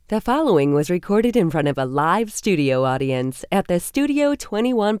The following was recorded in front of a live studio audience at the Studio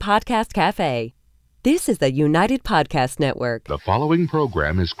 21 Podcast Cafe. This is the United Podcast Network. The following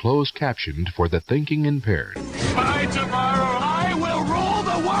program is closed captioned for the thinking impaired. By tomorrow, I will rule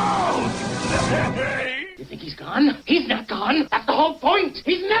the world! You think he's gone? He's not gone. That's the whole point.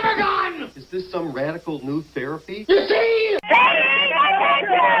 He's never gone. Is this some radical new therapy? You see?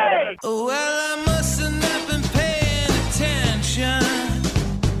 Well, I must have not been paying attention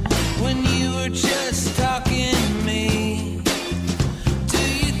when you were just talking to me. Do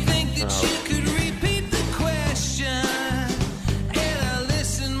you think that you could repeat the question and I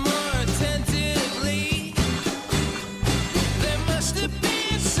listen more attentively? There must have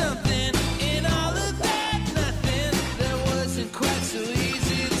been something in all of that nothing that wasn't quite so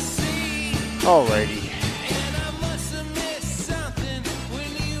easy to see. Alrighty. And I must have missed something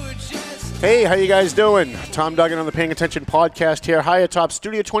when you were just Hey, how you guys doing? Tom Duggan on the Paying Attention podcast here, high atop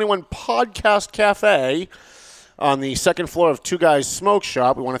Studio 21 Podcast Cafe on the second floor of Two Guys Smoke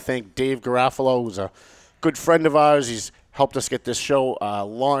Shop. We want to thank Dave Garofalo, who's a good friend of ours. He's helped us get this show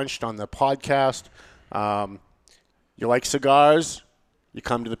launched on the podcast. You like cigars? You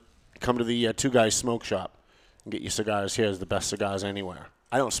come to the Two Guys Smoke Shop and get your cigars here. Is the best cigars anywhere.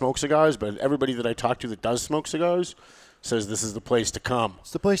 I don't smoke cigars, but everybody that I talk to that does smoke cigars says this is the place to come.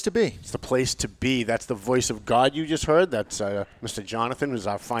 It's the place to be. It's the place to be. That's the voice of God you just heard. That's Mr. Jonathan, who's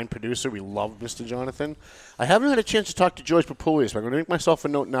our fine producer. We love Mr. Jonathan. I haven't had a chance to talk to George Papoulias, but I'm going to make myself a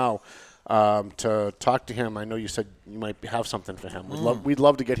note now to talk to him. I know you said you might have something for him. We'd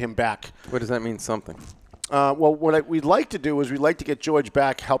love to get him back. What does that mean, something? Well, what we'd like to do is we'd like to get George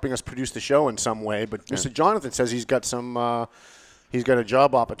back helping us produce the show in some way, but Mr. Jonathan says he's got some... He's got a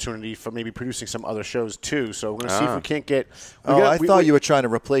job opportunity for maybe producing some other shows, too. So we're going to see if we can't get... I thought you were trying to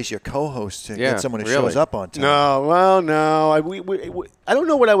replace your co-host to get someone who shows up on time. No, well, no. I don't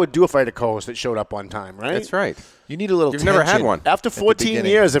know what I would do if I had a co-host that showed up on time, right? That's right. You need a little You've never had one. After 14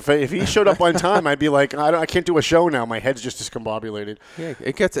 years, if he showed up on time, I'd be like, I can't do a show now. My head's just discombobulated. Yeah,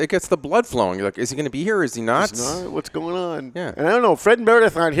 it gets the blood flowing. You're like, is he going to be here or is he not? What's going on? Yeah. And I don't know. Fred and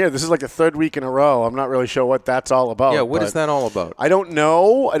Meredith aren't here. This is like the third week in a row. I'm not really sure what that's all about. Yeah, what is that all about? I don't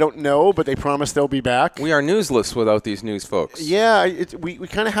know, but they promise they'll be back. We are newsless without these news folks. Yeah, we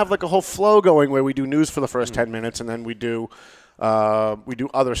kind of have like a whole flow going where we do news for the first 10 minutes and then we do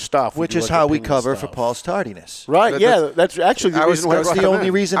other stuff. Which is how we cover for Paul's tardiness. Right, that's actually the reason why that's the only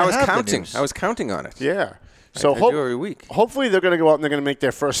reason I to was have counting. the news. I was counting on it. Yeah. So I do every week. Hopefully they're going to go out and they're going to make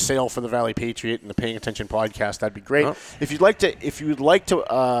their first sale for the Valley Patriot and the Paying Attention podcast. That'd be great. Oh. If you'd like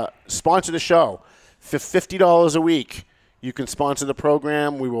to sponsor the show for $50 a week, you can sponsor the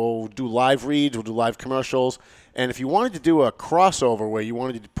program. We will do live reads. We'll do live commercials. And if you wanted to do a crossover where you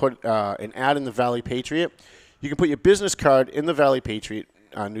wanted to put an ad in the Valley Patriot, you can put your business card in the Valley Patriot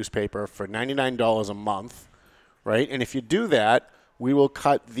newspaper for $99 a month, right? And if you do that, we will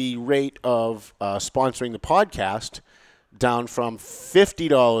cut the rate of sponsoring the podcast down from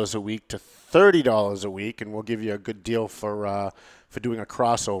 $50 a week to $30 a week, and we'll give you a good deal for doing a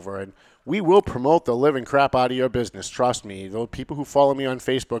crossover. And we will promote the living crap out of your business. Trust me. The people who follow me on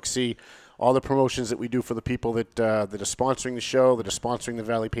Facebook see all the promotions that we do for the people that are sponsoring the show, that are sponsoring the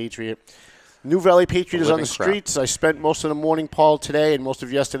Valley Patriot. New Valley Patriot is on the streets. I spent most of the morning, Paul, today and most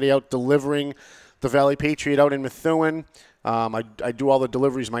of yesterday out delivering the Valley Patriot out in Methuen. I do all the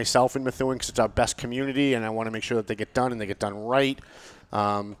deliveries myself in Methuen because it's our best community, and I want to make sure that they get done and they get done right.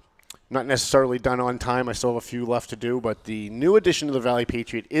 Not necessarily done on time. I still have a few left to do, but the new edition of the Valley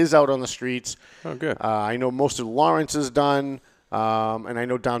Patriot is out on the streets. Oh, good. I know most of Lawrence is done. And I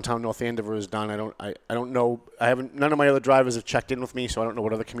know downtown North Andover is done. I don't know. None of my other drivers have checked in with me, so I don't know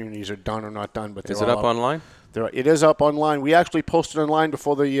what other communities are done or not done. But is it up online? It is up online. We actually posted online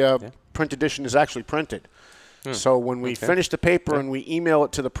before the print edition is actually printed. So when we finish the paper and we email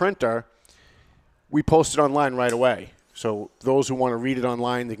it to the printer, we post it online right away. So those who want to read it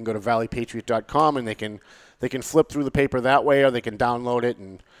online, they can go to valleypatriot.com and they can flip through the paper that way, or they can download it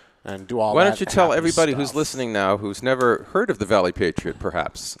and do all that. Why don't you tell happy everybody stuff. who's listening now who's never heard of the Valley Patriot,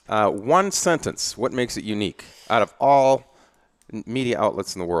 perhaps, one sentence, what makes it unique out of all media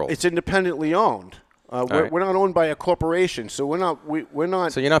outlets in the world? It's independently owned. We're not owned by a corporation, so we're not.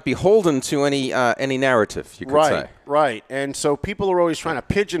 So you're not beholden to any narrative, you could say. Right. And so people are always trying to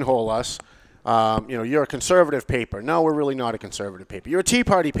pigeonhole us. You're a conservative paper. No, we're really not a conservative paper. You're a Tea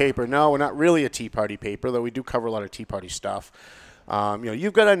Party paper. No, we're not really a Tea Party paper, though we do cover a lot of Tea Party stuff.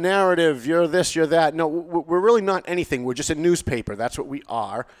 You've got a narrative. You're this, you're that. No, we're really not anything. We're just a newspaper. That's what we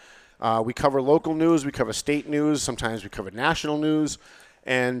are. We cover local news. We cover state news. Sometimes we cover national news.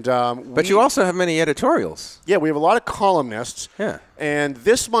 And but you also have many editorials. Yeah, we have a lot of columnists. Yeah. And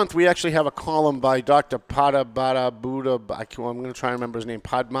this month we actually have a column by Dr. I'm going to try and remember his name,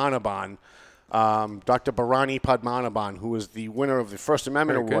 Padmanabhan. Dr. Bharani Padmanabhan, who was the winner of the First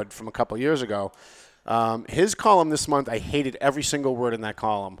Amendment Award from a couple years ago. His column this month, I hated every single word in that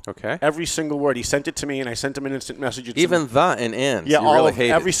column. Okay. Every single word. He sent it to me, and I sent him an instant message. Even the and ands. Yeah, you really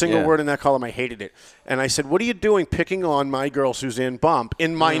hated every single word in that column, I hated it. And I said, what are you doing picking on my girl, Suzanne Bump,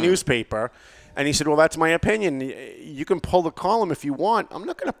 in my newspaper? And he said, well, that's my opinion. You can pull the column if you want. I'm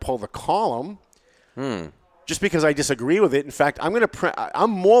not going to pull the column just because I disagree with it. In fact,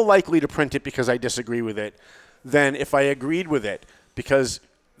 I'm more likely to print it because I disagree with it than if I agreed with it, because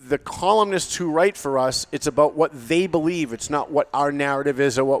the columnists who write for us, it's about what they believe. It's not what our narrative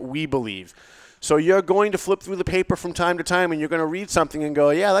is or what we believe. So you're going to flip through the paper from time to time and you're going to read something and go,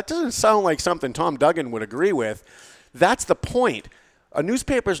 yeah, that doesn't sound like something Tom Duggan would agree with. That's the point. A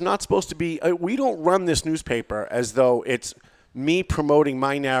newspaper is not supposed to be, we don't run this newspaper as though it's me promoting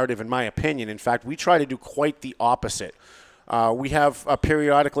my narrative and my opinion. In fact, we try to do quite the opposite. We have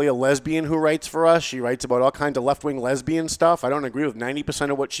periodically a lesbian who writes for us. She writes about all kinds of left-wing lesbian stuff. I don't agree with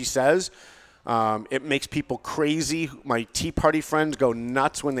 90% of what she says. It makes people crazy. My Tea Party friends go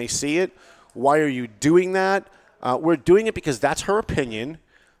nuts when they see it. Why are you doing that? We're doing it because that's her opinion.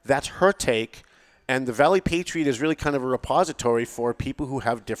 That's her take. And the Valley Patriot is really kind of a repository for people who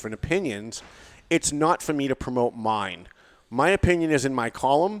have different opinions. It's not for me to promote mine. My opinion is in my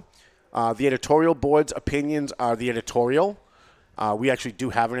column. The editorial board's opinions are the editorial. We actually do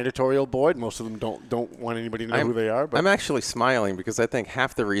have an editorial board. Most of them don't want anybody to know who they are. But I'm actually smiling because I think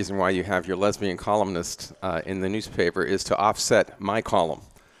half the reason why you have your lesbian columnist in the newspaper is to offset my column,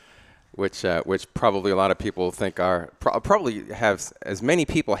 which probably a lot of people think probably have as many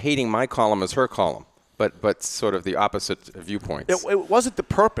people hating my column as her column, but sort of the opposite viewpoints. It wasn't the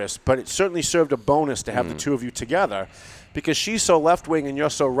purpose, but it certainly served a bonus to have the two of you together. Because she's so left-wing and you're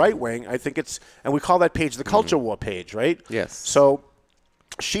so right-wing, I think and we call that page the Culture War page, right? Yes. So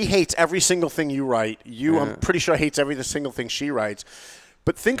she hates every single thing you write. I'm pretty sure, hates every single thing she writes.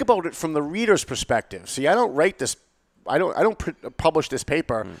 But think about it from the reader's perspective. See, I don't write this, I don't publish this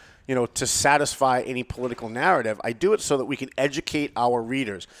paper, to satisfy any political narrative. I do it so that we can educate our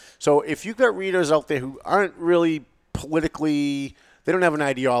readers. So if you've got readers out there who aren't really politically, they don't have an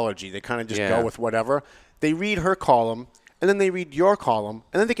ideology. They kind of just go with whatever. They read her column, and then they read your column,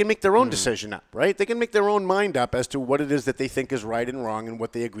 and then they can make their own decision up, right? They can make their own mind up as to what it is that they think is right and wrong and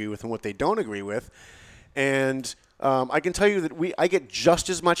what they agree with and what they don't agree with. And I can tell you that I get just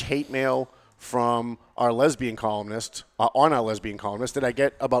as much hate mail from our lesbian columnist, on our lesbian columnist, that I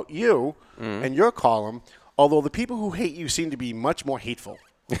get about you and your column, although the people who hate you seem to be much more hateful.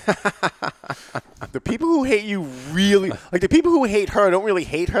 The people who hate you really, like the people who hate her don't really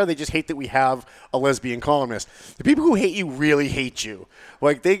hate her. They just hate that we have a lesbian columnist. The people who hate you really hate you.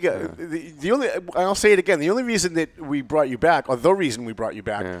 Like I'll say it again. The only reason that we brought you back, or the reason we brought you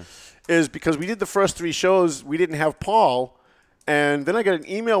back, is because we did the first 3 shows. We didn't have Paul. And then I got an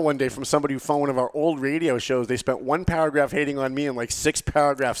email one day from somebody who found one of our old radio shows. They spent 1 paragraph hating on me and like 6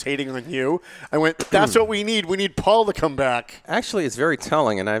 paragraphs hating on you. I went, that's what we need. We need Paul to come back. Actually, it's very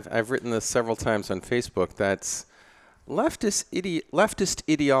telling, and I've written this several times on Facebook, that leftist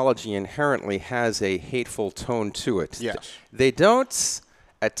ideology inherently has a hateful tone to it. Yes. They don't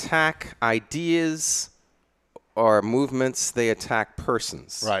attack ideas or movements. They attack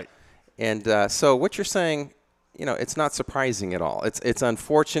persons. Right. And so what you're saying, it's not surprising at all. It's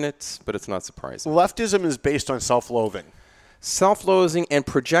unfortunate, but it's not surprising. Leftism is based on self-loathing. Self-loathing and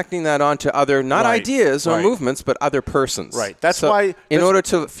projecting that onto other, not ideas or movements, but other persons. Right. That's why... In order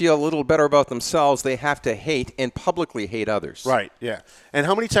to feel a little better about themselves, they have to hate and publicly hate others. Right, yeah. And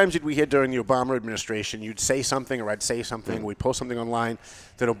how many times did we hear during the Obama administration, you'd say something or I'd say something, we'd post something online,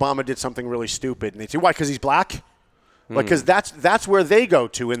 that Obama did something really stupid, and they'd say, why, because he's black? Because that's where they go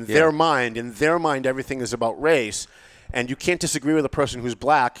to in their mind. In their mind, everything is about race. And you can't disagree with a person who's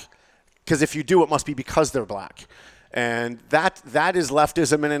black, because if you do, it must be because they're black. And that is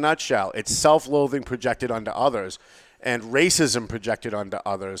leftism in a nutshell. It's self-loathing projected onto others and racism projected onto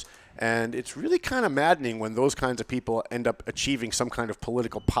others. And it's really kind of maddening when those kinds of people end up achieving some kind of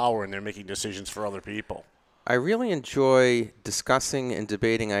political power and they're making decisions for other people. I really enjoy discussing and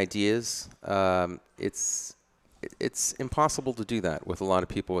debating ideas. It's impossible to do that with a lot of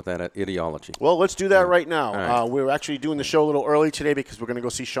people with that ideology. Well, let's do that right now. Right. We're actually doing the show a little early today because we're going to go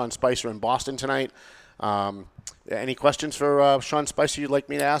see Sean Spicer in Boston tonight. Any questions for Sean Spicer you'd like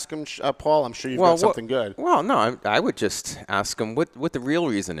me to ask him, Paul? I'm sure you've got something good. Well, no, I would just ask him what the real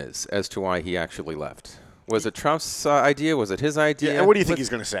reason is as to why he actually left. Was it Trump's idea? Was it his idea? Yeah, and what do you think he's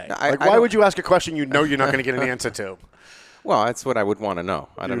going to say? Why would you ask a question you know you're not going to get an answer to? Well, that's what I would want to know.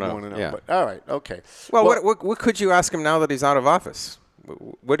 I don't know. Want to know. Yeah. But, all right. Okay. Well, what could you ask him now that he's out of office?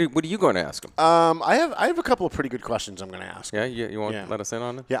 What are you going to ask him? I have a couple of pretty good questions I'm going to ask. Yeah, you want to let us in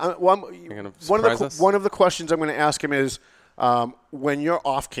on it? Yeah. One of the questions I'm going to ask him is when you're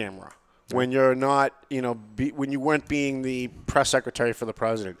off camera, when you're not, when you weren't being the press secretary for the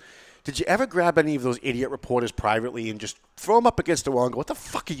president, did you ever grab any of those idiot reporters privately and just throw them up against the wall and go, what the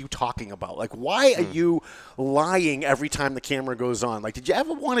fuck are you talking about? Like, why are you lying every time the camera goes on? Like, did you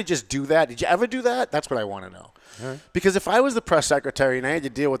ever want to just do that? Did you ever do that? That's what I want to know. Right. Because if I was the press secretary and I had to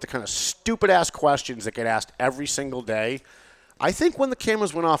deal with the kind of stupid-ass questions that get asked every single day, I think when the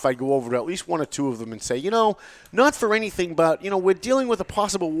cameras went off, I'd go over to at least one or two of them and say, not for anything, but, we're dealing with a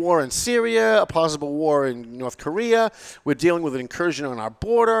possible war in Syria, a possible war in North Korea. We're dealing with an incursion on our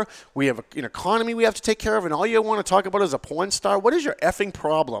border. We have an economy we have to take care of, and all you want to talk about is a porn star. What is your effing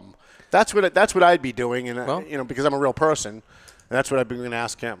problem? That's what I'd be doing, and because I'm a real person, and that's what I'd be going to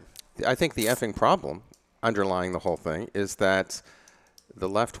ask him. I think the effing problem underlying the whole thing is that the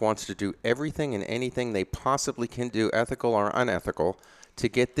left wants to do everything and anything they possibly can do, ethical or unethical, to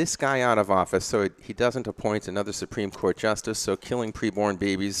get this guy out of office so he doesn't appoint another Supreme Court justice, so killing preborn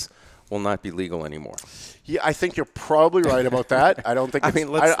babies will not be legal anymore. Yeah, I think you're probably right about that. I don't think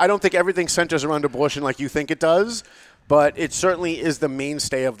I don't think everything centers around abortion like you think it does, but it certainly is the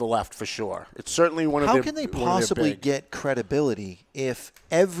mainstay of the left for sure. It's certainly one of their. How can they possibly get credibility if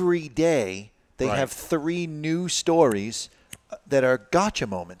every day they have 3 new stories that are gotcha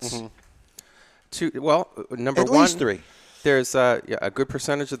moments? Number at one, least 3. There's a good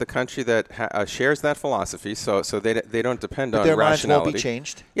percentage of the country that shares that philosophy, so they don't depend on their rationality. Minds won't be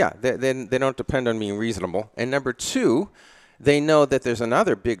changed. Yeah, they don't depend on being reasonable. And number 2, they know that there's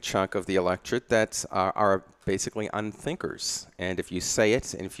another big chunk of the electorate that are basically unthinkers. And if you say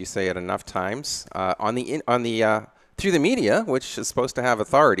it, and if you say it enough times through the media, which is supposed to have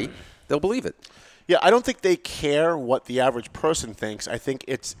authority, they'll believe it. Yeah, I don't think they care what the average person thinks. I think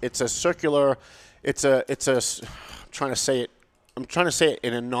it's a circular. I'm trying to say it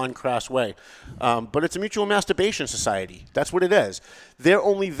in a non-crass way, but it's a mutual masturbation society. That's what it is. They're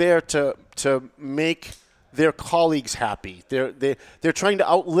only there to make their colleagues happy. They're trying to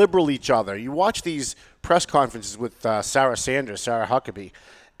out-liberal each other. You watch these press conferences with Sarah Huckabee,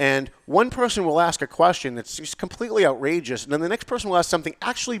 and one person will ask a question that's just completely outrageous, and then the next person will ask something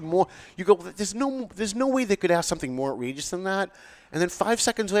actually more. You go, there's no way they could ask something more outrageous than that. And then 5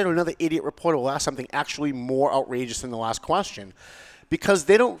 seconds later, another idiot reporter will ask something actually more outrageous than the last question, because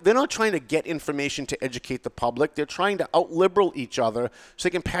they're not trying to get information to educate the public. They're trying to out-liberal each other so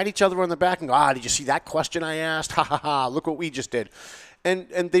they can pat each other on the back and go, did you see that question I asked? Ha ha ha! Look what we just did.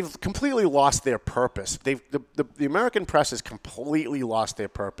 And they've completely lost their purpose. The American press has completely lost their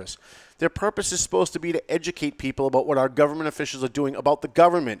purpose. Their purpose is supposed to be to educate people about what our government officials are doing about the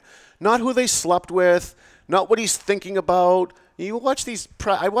government, not who they slept with, not what he's thinking about. You watch these.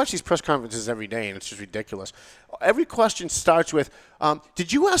 I watch these press conferences every day, and it's just ridiculous. Every question starts with,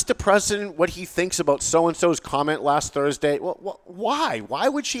 "Did you ask the president what he thinks about so and so's comment last Thursday?" Well, why? Why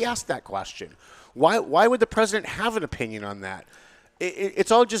would she ask that question? Why would the president have an opinion on that?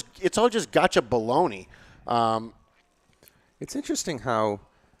 It's all just gotcha baloney. It's interesting how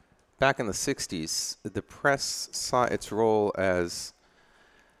back in the 60s, the press saw its role as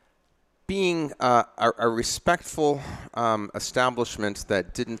being a respectful establishment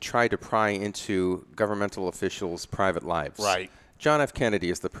that didn't try to pry into governmental officials' private lives. Right. John F. Kennedy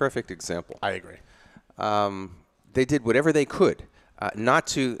is the perfect example. I agree. They did whatever they could not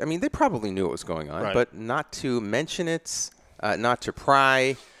to, they probably knew what was going on, right, but not to mention it, not to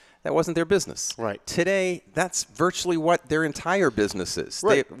pry. That wasn't their business. Right. Today, that's virtually what their entire business is.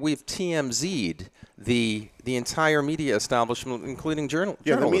 Right. We've TMZ'd the entire media establishment, including journalism.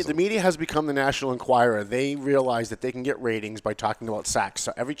 The media has become the National Enquirer. They realize that they can get ratings by talking about sex.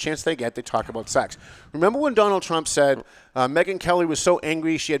 So every chance they get, they talk about sex. Remember when Donald Trump said Megyn Kelly was so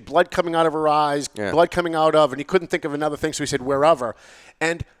angry, she had blood coming out of her eyes, blood coming out of, and he couldn't think of another thing, so he said wherever.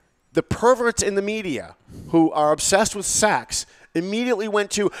 And the perverts in the media who are obsessed with sex immediately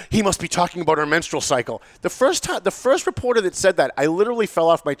went to, he must be talking about her menstrual cycle. The first reporter that said that, I literally fell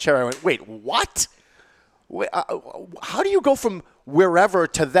off my chair. I went, wait, what? How do you go from wherever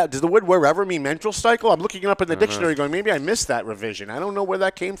to that? Does the word wherever mean menstrual cycle? I'm looking it up in the dictionary going, maybe I missed that revision. I don't know where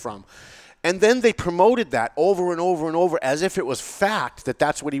that came from. And then they promoted that over and over and over as if it was fact that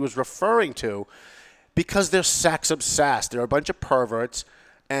that's what he was referring to, because they're sex obsessed. They're a bunch of perverts.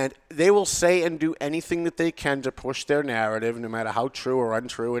 And they will say and do anything that they can to push their narrative, no matter how true or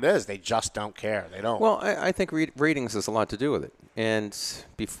untrue it is. They just don't care. They don't. Well, I think ratings has a lot to do with it. And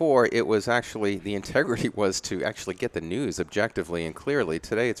before, it was actually the integrity was to actually get the news objectively and clearly.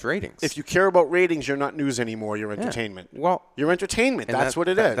 Today, it's ratings. If you care about ratings, you're not news anymore. You're entertainment. Well, you're entertainment. That's what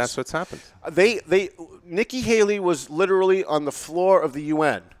it is. That's what's happened. Nikki Haley was literally on the floor of the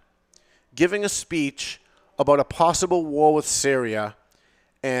UN giving a speech about a possible war with Syria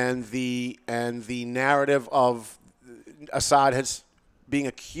and the narrative of Assad being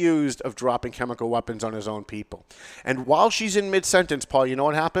accused of dropping chemical weapons on his own people. And while she's in mid-sentence, Paul, you know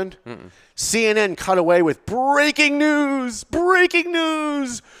what happened? CNN cut away with breaking news,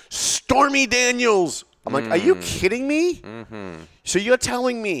 Stormy Daniels. I'm like, are you kidding me? So you're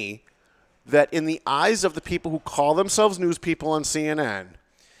telling me that in the eyes of the people who call themselves news people on CNN,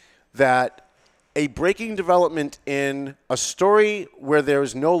 that a breaking development in a story where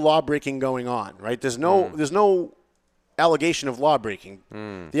there's no law breaking going on, right? There's no allegation of law breaking.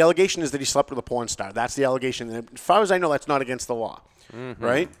 The allegation is that he slept with a porn star. That's the allegation. And as far as I know, that's not against the law,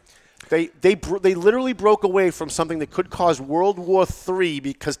 right? They literally broke away from something that could cause World War III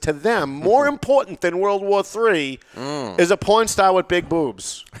because to them, more important than World War III is a porn star with big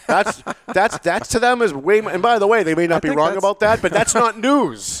boobs. That's to them is way. And by the way, they may not be wrong about that, but that's not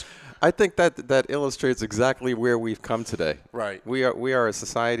news. I think that illustrates exactly where we've come today. Right. We are a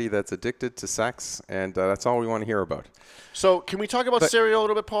society that's addicted to sex, and that's all we want to hear about. So can we talk about Syria a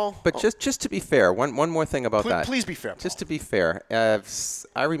little bit, Paul? But just to be fair, one more thing about that. Please be fair, Paul. Just to be fair,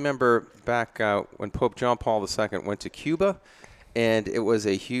 I remember back when Pope John Paul II went to Cuba, and it was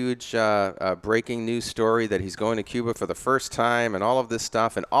a huge breaking news story that he's going to Cuba for the first time and all of this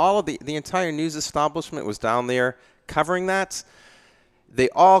stuff, and all of the entire news establishment was down there covering that. They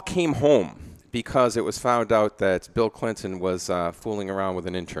all came home because it was found out that Bill Clinton was fooling around with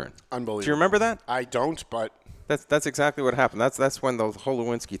an intern. Unbelievable. Do you remember that? I don't, but that's exactly what happened. That's when the whole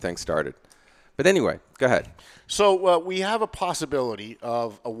Lewinsky thing started. But anyway, go ahead. So we have a possibility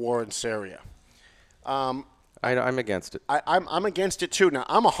of a war in Syria. I'm against it. I'm against it too. Now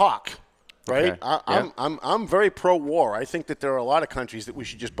I'm a hawk, right? Okay. I'm very pro-war. I think that there are a lot of countries that we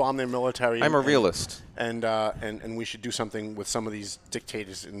should just bomb their military. I'm a realist, and we should do something with some of these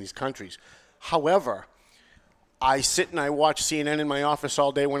dictators in these countries. However, I sit and I watch CNN in my office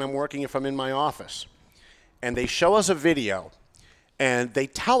all day when I'm working if I'm in my office, and they show us a video, and they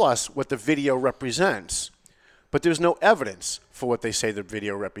tell us what the video represents, but there's no evidence for what they say the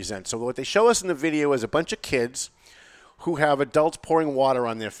video represents. So what they show us in the video is a bunch of kids who have adults pouring water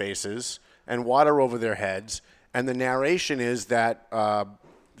on their faces and water over their heads, and the narration is that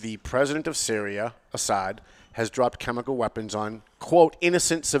the president of Syria, Assad, has dropped chemical weapons on, quote,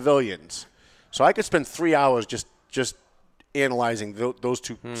 innocent civilians. So I could spend 3 hours just analyzing those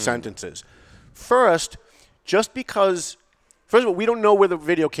two sentences. First of all, we don't know where the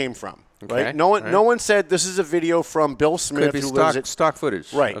video came from. Okay. Right? No one said this is a video from Bill Smith. Could be stock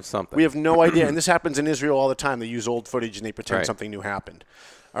footage of something. We have no idea. And this happens in Israel all the time. They use old footage and they pretend something new happened.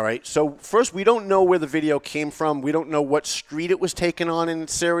 All right. So first, we don't know where the video came from. We don't know what street it was taken on in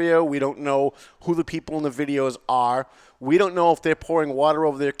Syria. We don't know who the people in the videos are. We don't know if they're pouring water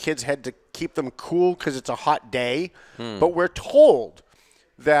over their kids' head to keep them cool because it's a hot day. But we're told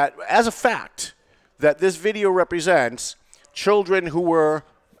that, as a fact, that this video represents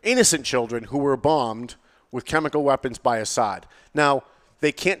innocent children who were bombed with chemical weapons by Assad. Now,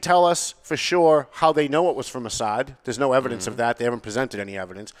 they can't tell us for sure how they know it was from Assad. There's no evidence of that. They haven't presented any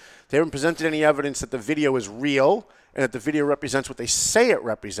evidence. They haven't presented any evidence that the video is real and that the video represents what they say it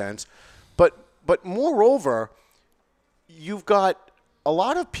represents. But moreover, you've got a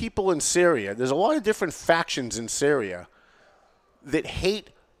lot of people in Syria. There's a lot of different factions in Syria that hate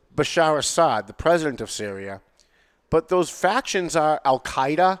Bashar Assad, the president of Syria. But those factions are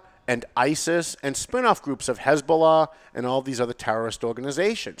Al-Qaeda and ISIS and spin-off groups of Hezbollah and all these other terrorist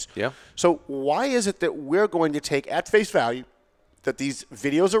organizations. Yeah. So why is it that we're going to take at face value that these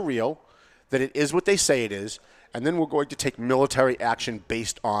videos are real, that it is what they say it is, and then we're going to take military action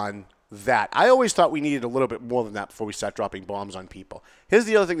based on that? I always thought we needed a little bit more than that before we start dropping bombs on people. Here's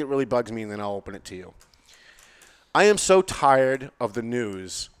the other thing that really bugs me, and then I'll open it to you. I am so tired of the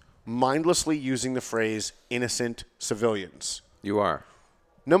news mindlessly using the phrase innocent civilians. You are.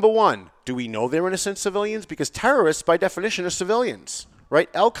 Number one, do we know they're innocent civilians? Because terrorists, by definition, are civilians, right?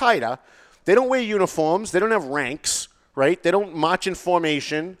 Al-Qaeda, they don't wear uniforms. They don't have ranks, right? They don't march in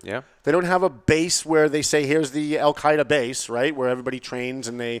formation. Yeah. They don't have a base where they say, here's the Al-Qaeda base, right, where everybody trains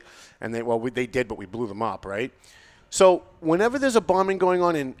and they did, but we blew them up, right? So whenever there's a bombing going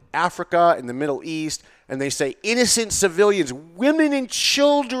on in Africa, in the Middle East, and they say innocent civilians, women and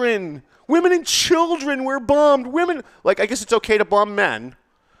children were bombed. Women, like, I guess it's okay to bomb men,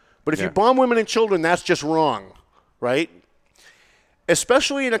 but if you bomb women and children, that's just wrong, right?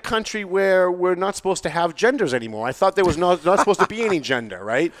 Especially in a country where we're not supposed to have genders anymore. I thought there was not supposed to be any gender,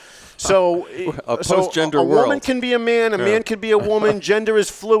 right? So, a post-gender a world. woman can be a man, a man can be a woman. Gender is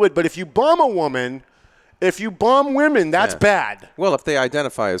fluid, but if you bomb a woman, if you bomb women, that's bad. Well, if they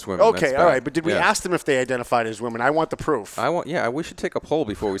identify as women, Okay, that's all bad. right, but did we ask them if they identified as women? I want the proof. We should take a poll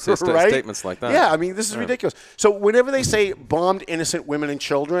before we say Right? statements like that. Yeah, I mean, this is ridiculous. So whenever they say bombed innocent women and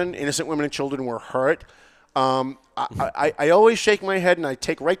children were hurt, I always shake my head and I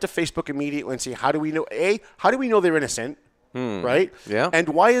take right to Facebook immediately and see how do we know they're innocent, right? Yeah. And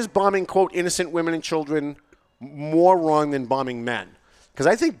why is bombing, quote, innocent women and children more wrong than bombing men? Because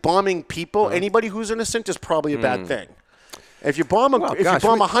I think bombing people, anybody who's innocent, is probably a bad thing. If you bomb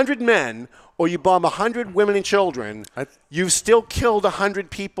 100 men or you bomb 100 women and children, you've still killed 100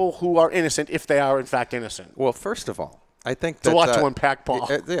 people who are innocent if they are in fact innocent. Well, first of all, I think it's a lot to unpack, Paul.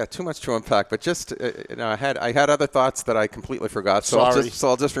 Yeah, too much to unpack. But just I had other thoughts that I completely forgot. So Sorry.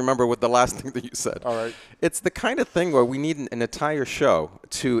 I'll just remember what the last thing that you said. All right. It's the kind of thing where we need an entire show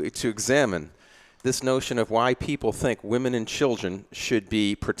to examine this notion of why people think women and children should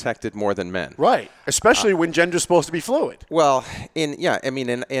be protected more than men. Right, especially when gender's supposed to be fluid. Well, in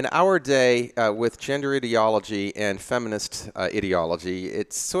our day with gender ideology and feminist ideology,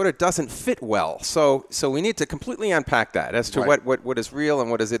 it sort of doesn't fit well. So we need to completely unpack that as to what is real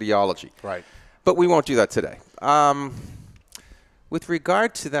and what is ideology. Right. But we won't do that today. With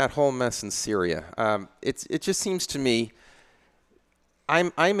regard to that whole mess in Syria, it just seems to me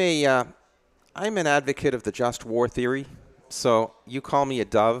I'm an advocate of the just war theory. So you call me a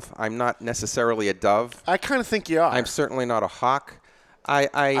dove. I'm not necessarily a dove. I kind of think you are. I'm certainly not a hawk.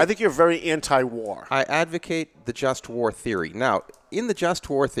 I think you're very anti-war. I advocate the just war theory. Now, in the just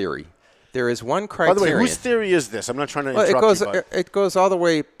war theory, there is one criterion. By the way, whose theory is this? I'm not trying to interrupt you. It goes all the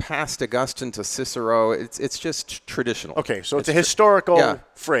way past Augustine to Cicero. It's just traditional. Okay, so it's a historical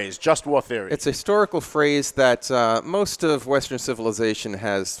phrase, just war theory. It's a historical phrase that most of Western civilization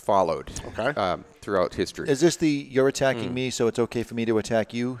has followed throughout history. Is this the you're attacking me, so it's okay for me to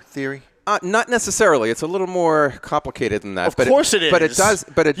attack you theory? Not necessarily. It's a little more complicated than that. Of course it is. But it does.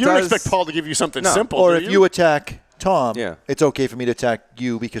 You don't expect Paul to give you something simple, or do if you attack Tom, Yeah. it's okay for me to attack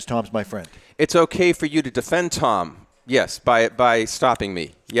you because Tom's my friend. It's okay for you to defend Tom, yes, by stopping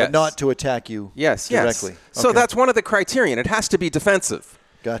me, yes. But not to attack you directly. So Okay. that's one of the criterion. It has to be defensive.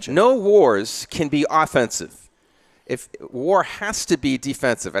 Gotcha. No wars can be offensive. If war has to be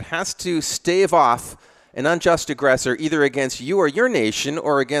defensive, it has to stave off an unjust aggressor either against you or your nation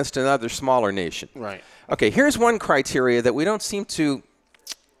or against another smaller nation. Right. Okay, here's one criteria that we don't seem to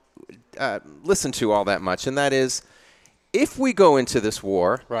listen to all that much, and that is, if we go into this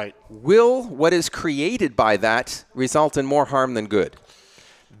war, will what is created by that result in more harm than good?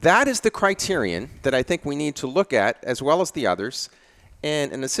 That is the criterion that I think we need to look at, as well as the others.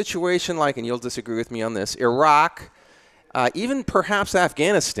 And in a situation like, and you'll disagree with me on this, Iraq, even perhaps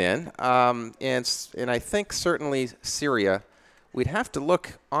Afghanistan, and I think certainly Syria, we'd have to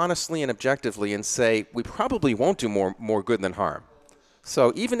look honestly and objectively and say we probably won't do more good than harm.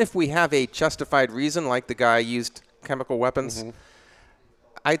 So even if we have a justified reason, like the guy used chemical weapons,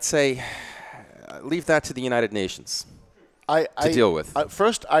 I'd say leave that to the United Nations to deal with.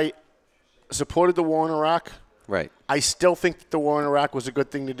 First, I supported the war in Iraq. Right. I still think that the war in Iraq was a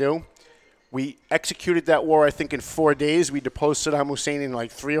good thing to do. We executed that war, I think, in 4 days. We deposed Saddam Hussein in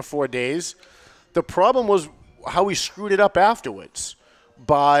like 3 or 4 days. The problem was how we screwed it up afterwards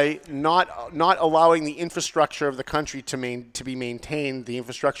by not allowing the infrastructure of the country to be maintained, the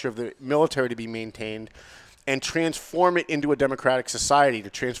infrastructure of the military to be maintained, and transform it into a democratic society, to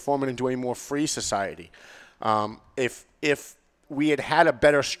transform it into a more free society. If we had a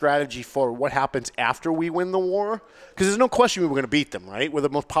better strategy for what happens after we win the war, because there's no question we were going to beat them, right? We're the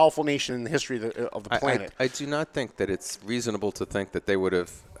most powerful nation in the history of the planet. I do not think that it's reasonable to think that they would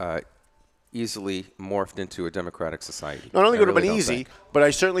have easily morphed into a democratic society. Not only would it have been easy, but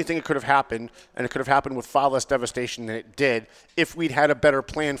I certainly think it could have happened, and it could have happened with far less devastation than it did if we'd had a better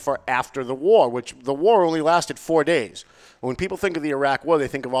plan for after the war, which the war only lasted 4 days. When people think of the Iraq War, they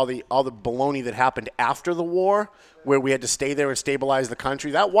think of all the baloney that happened after the war, where we had to stay there and stabilize the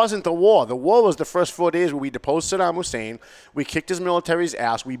country. That wasn't the war. The war was the first 4 days where we deposed Saddam Hussein, we kicked his military's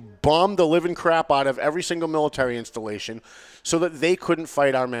ass, we bombed the living crap out of every single military installation so that they couldn't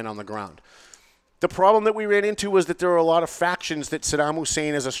fight our men on the ground. The problem that we ran into was that there were a lot of factions that Saddam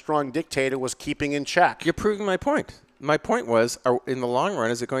Hussein, as a strong dictator, was keeping in check. You're proving my point. My point was, in the long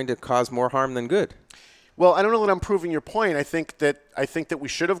run, is it going to cause more harm than good? Well, I don't know that I'm proving your point. I think that we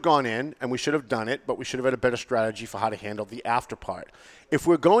should have gone in and we should have done it, but we should have had a better strategy for how to handle the after part. If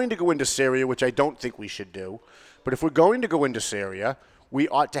we're going to go into Syria, which I don't think we should do, but if we're going to go into Syria, we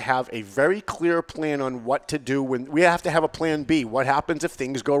ought to have a very clear plan on what to do. When we have to have a plan B. What happens if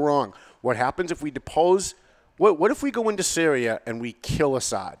things go wrong? What happens if we depose? What if we go into Syria and we kill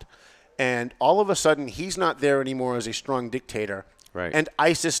Assad? And all of a sudden, he's not there anymore as a strong dictator. Right. And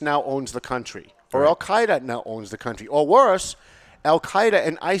ISIS now owns the country. Or Right. Al-Qaeda now owns the country. Or worse, Al-Qaeda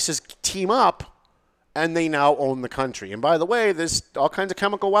and ISIS team up, and they now own the country. And by the way, there's all kinds of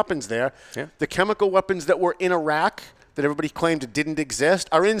chemical weapons there. Yeah. The chemical weapons that were in Iraq that everybody claimed didn't exist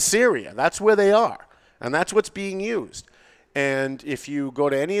are in Syria. That's where they are. And that's what's being used. And if you go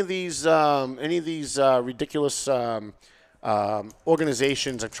to any of these ridiculous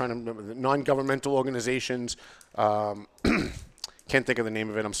organizations, I'm trying to remember, the non-governmental organizations, can't think of the name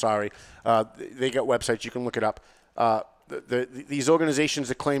of it, I'm sorry. They got websites, you can look it up. These organizations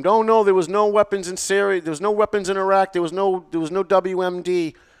that claimed, oh no, there was no weapons in Syria, there was no weapons in Iraq, there was no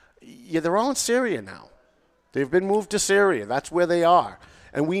WMD. Yeah, they're all in Syria now. They've been moved to Syria. That's where they are.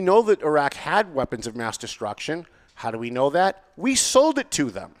 And we know that Iraq had weapons of mass destruction. How do we know that? We sold it to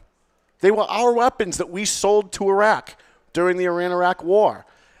them. They were our weapons that we sold to Iraq during the Iran-Iraq war.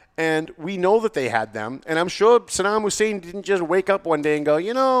 And we know that they had them. And I'm sure Saddam Hussein didn't just wake up one day and go,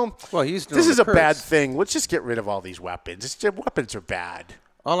 Well, he's doing this is the a bad Kurds. thing. Let's just get rid of all these weapons. Weapons are bad.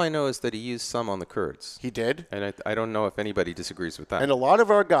 All I know is that he used some on the Kurds. He did. And I don't know if anybody disagrees with that. And a lot of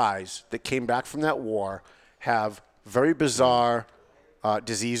our guys that came back from that war have very bizarre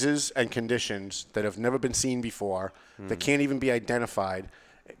diseases and conditions that have never been seen before, that can't even be identified,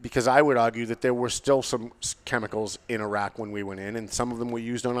 because I would argue that there were still some chemicals in Iraq when we went in, and some of them were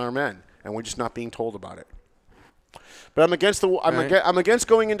used on our men, and we're just not being told about it. But I'm against I'm against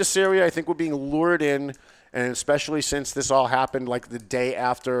going into Syria. I think we're being lured in, and especially since this all happened like the day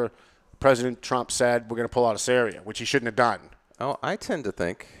after President Trump said we're going to pull out of Syria, which he shouldn't have done. Oh, I tend to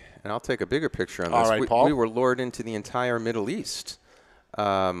think, and I'll take a bigger picture on All this. right, Paul. We were lured into the entire Middle East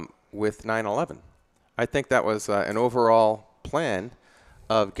with 9/11. I think that was an overall plan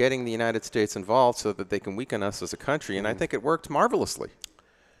of getting the United States involved so that they can weaken us as a country, and I think it worked marvelously.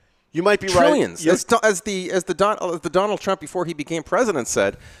 You might be Trillions. right. As the Donald Trump before he became president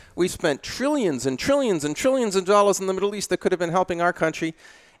said, we spent trillions and trillions and trillions of dollars in the Middle East that could have been helping our country,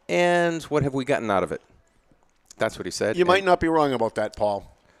 and what have we gotten out of it? That's what he said. You might not be wrong about that,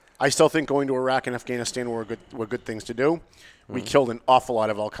 Paul. I still think going to Iraq and Afghanistan were good things to do. We killed an awful lot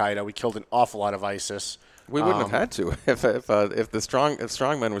of Al-Qaeda. We killed an awful lot of ISIS. We wouldn't have had to if the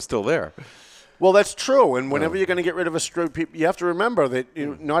strongmen were still there. Well, that's true. And whenever you're going to get rid of a strong people, you have to remember that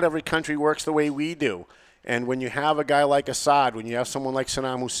not every country works the way we do. And when you have a guy like Assad, when you have someone like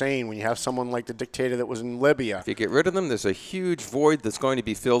Saddam Hussein, when you have someone like the dictator that was in Libya. If you get rid of them, there's a huge void that's going to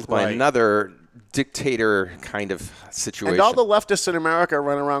be filled by Right. another dictator kind of situation. And all the leftists in America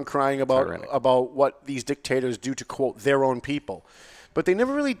run around crying Tyrannic. about what these dictators do to, quote, their own people. But they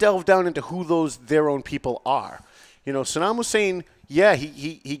never really delve down into who those their own people are. Saddam Hussein, yeah,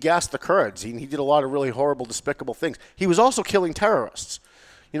 he gassed the Kurds. He did a lot of really horrible, despicable things. He was also killing terrorists.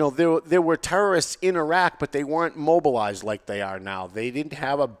 There were terrorists in Iraq, but they weren't mobilized like they are now. They didn't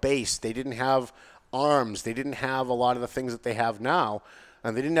have a base. They didn't have arms. They didn't have a lot of the things that they have now.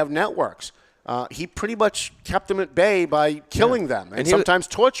 And they didn't have networks. He pretty much kept them at bay by killing them and sometimes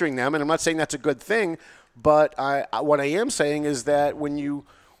torturing them. And I'm not saying that's a good thing, but what I am saying is that when you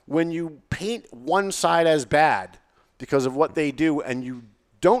paint one side as bad because of what they do and you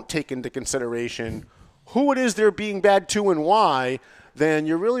don't take into consideration who it is they're being bad to and why, then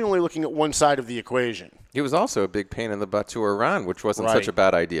you're really only looking at one side of the equation. He was also a big pain in the butt to Iran, which wasn't Right. such a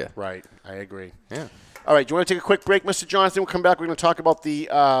bad idea. Right. I agree. Yeah. All right. Do you want to take a quick break, Mr. Jonathan? We'll come back. We're going to talk about the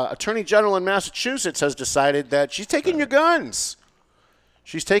Attorney General in Massachusetts has decided that she's taking your guns.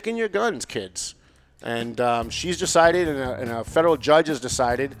 She's taking your guns, kids. And she's decided, and a federal judge has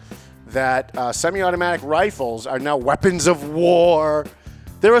decided, that semi-automatic rifles are now weapons of war.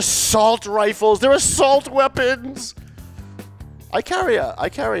 They're assault rifles. They're assault weapons. I carry a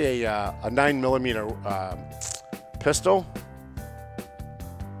 9mm pistol.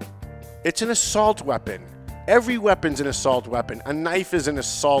 It's an assault weapon. Every weapon's an assault weapon. A knife is an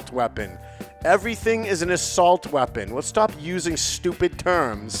assault weapon. Everything is an assault weapon. Let's stop using stupid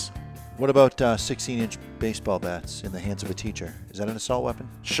terms. What about 16-inch baseball bats in the hands of a teacher? Is that an assault weapon?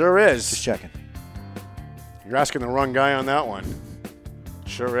 Sure is. Just checking. You're asking the wrong guy on that one.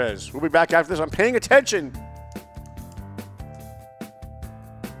 Sure is. We'll be back after this. I'm paying attention.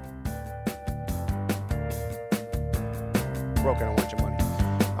 Broke, I don't want your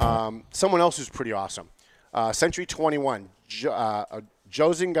money. Someone else who's pretty awesome. Century 21, Joe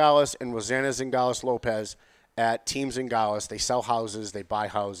Zingales and Rosanna Zingales Lopez at Team Zingales. They sell houses. They buy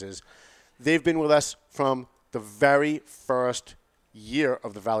houses. They've been with us from the very first year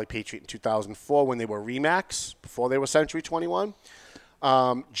of the Valley Patriot in 2004 when they were Remax, before they were Century 21.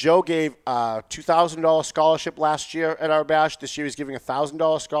 Joe gave a $2,000 scholarship last year at our bash. This year he's giving a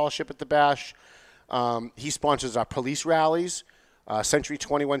 $1,000 scholarship at the bash. He sponsors our police rallies. Century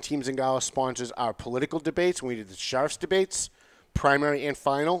 21 Team Zingales sponsors our political debates when we did the sheriff's debates, primary and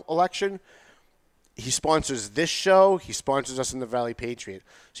final election. He sponsors this show. He sponsors us in the Valley Patriot.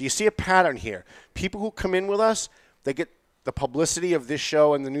 So you see a pattern here. People who come in with us, they get the publicity of this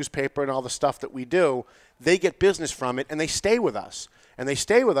show and the newspaper and all the stuff that we do. They get business from it, and they stay with us. And they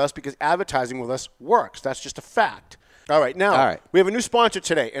stay with us because advertising with us works. That's just a fact. All right, now, we have a new sponsor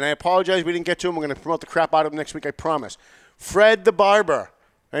today, and I apologize we didn't get to him. We're going to promote the crap out of him next week, I promise. Fred the Barber.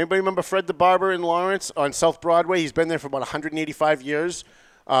 Anybody remember Fred the Barber in Lawrence on South Broadway? He's been there for about 185 years.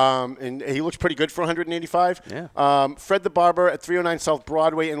 And he looks pretty good for 185. Yeah. Fred the Barber at 309 South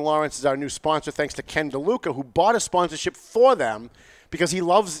Broadway in Lawrence is our new sponsor, thanks to Ken DeLuca, who bought a sponsorship for them because he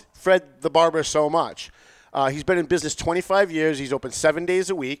loves Fred the Barber so much. He's been in business 25 years. He's open 7 days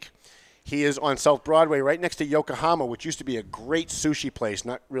a week. He is on South Broadway right next to Yokohama, which used to be a great sushi place,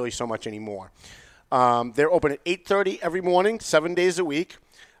 not really so much anymore. They're open at 8:30 every morning, 7 days a week.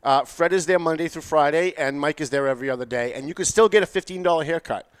 Fred is there Monday through Friday, and Mike is there every other day. And you can still get a $15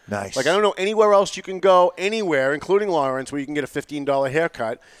 haircut. Nice. Like, I don't know anywhere else you can go, anywhere, including Lawrence, where you can get a $15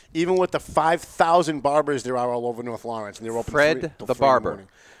 haircut, even with the 5,000 barbers there are all over North Lawrence. And they're open Fred the Barber.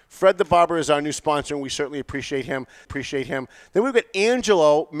 Fred the Barber is our new sponsor, and we certainly appreciate him. Then we've got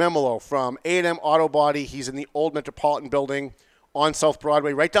Angelo Memolo from A&M Auto Body. He's in the old Metropolitan Building on South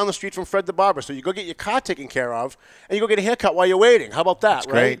Broadway, right down the street from Fred the Barber. So you go get your car taken care of, and you go get a haircut while you're waiting. How about that, That's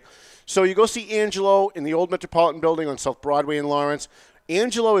right? great. So you go see Angelo in the old Metropolitan Building on South Broadway in Lawrence.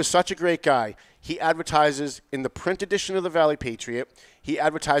 Angelo is such a great guy. He advertises in the print edition of the Valley Patriot. He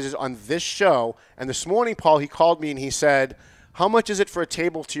advertises on this show. And this morning, Paul, he called me and he said, "How much is it for a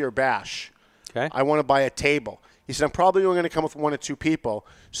table to your bash?" Okay. I want to buy a table. He said, "I'm probably only going to come with 1 or 2 people.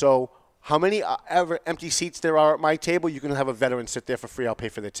 So how many ever empty seats there are at my table, you can have a veteran sit there for free. I'll pay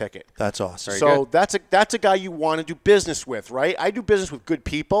for the ticket." That's awesome. So that's a guy you want to do business with, right? I do business with good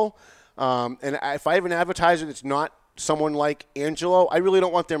people. If I have an advertiser that's not someone like Angelo, I really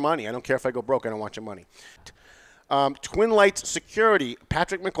don't want their money. I don't care if I go broke. I don't want your money. Twin Lights Security,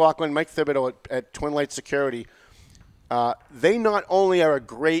 Patrick McLaughlin, Mike Thibodeau at Twin Lights Security. They not only are a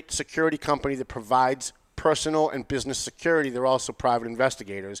great security company that provides personal and business security, they're also private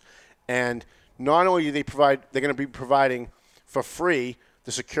investigators. And not only do they provide, they're going to be providing for free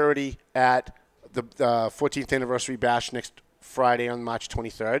the security at the 14th anniversary bash next Friday on March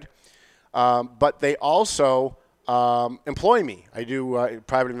 23rd. But they also employ me. I do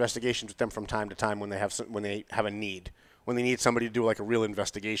private investigations with them from time to time when they have a need. When they need somebody to do like a real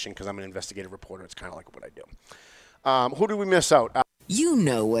investigation, because I'm an investigative reporter. It's kind of like what I do. Who do we miss out? You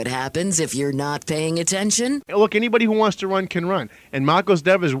know what happens if you're not paying attention. Look, anybody who wants to run can run. And Marcos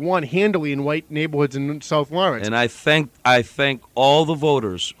Devers won handily in white neighborhoods in South Lawrence. And I thank all the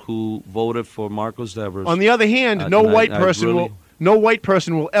voters who voted for Marcos Devers. On the other hand, no white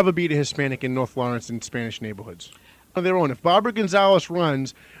person will ever beat a Hispanic in North Lawrence in Spanish neighborhoods. On their own. If Barbara Gonzalez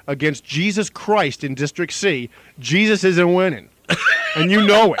runs against Jesus Christ in District C, Jesus isn't winning. And you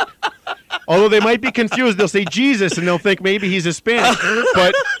know it. Although they might be confused, they'll say Jesus and they'll think maybe he's Hispanic.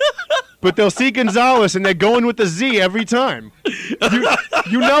 But they'll see Gonzalez and they're going with the Z every time.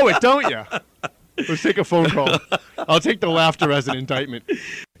 You know it, don't you? Let's take a phone call. I'll take the laughter as an indictment.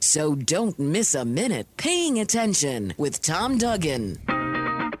 So don't miss a minute paying attention with Tom Duggan.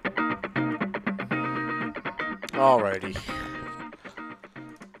 Alrighty.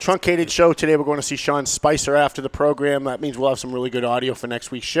 Truncated show today. We're going to see Sean Spicer after the program. That means we'll have some really good audio for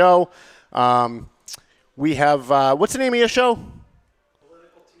next week's show. We have, what's the name of your show?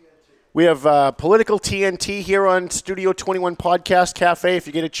 Political TNT. We have Political TNT here on Studio 21 Podcast Cafe. If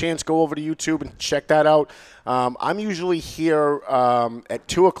you get a chance, go over to YouTube and check that out. I'm usually here at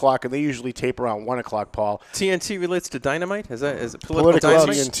 2 o'clock, and they usually tape around 1 o'clock, Paul. TNT relates to dynamite? Is it political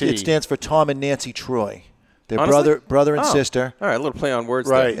dynamite? TNT. It stands for Tom and Nancy Troy. They're Honestly? brother and sister. All right, a little play on words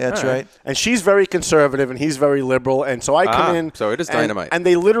right. there. That's All right. And she's very conservative, and he's very liberal. And so I come in. So it is dynamite. And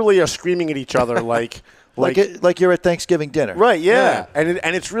they literally are screaming at each other like you're at Thanksgiving dinner. Right, yeah. And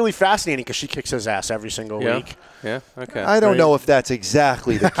it's really fascinating because she kicks his ass every single week. Yeah, okay. I don't know if that's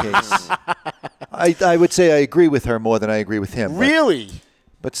exactly the case. I would say I agree with her more than I agree with him. Really?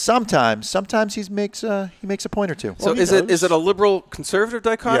 But sometimes he makes a point or two. So is it a liberal conservative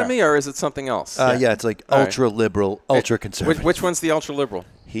dichotomy or is it something else? Yeah, it's like ultra liberal, ultra conservative. Which one's the ultra liberal?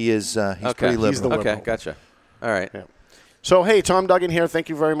 He is. He's pretty liberal. He's the liberal. Okay, gotcha. All right. Yeah. So hey, Tom Duggan here. Thank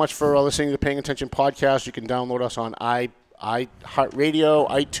you very much for listening to the Paying Attention podcast. You can download us on iHeartRadio,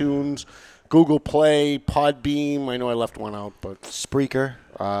 iTunes, Google Play, Podbeam. I know I left one out, but Spreaker,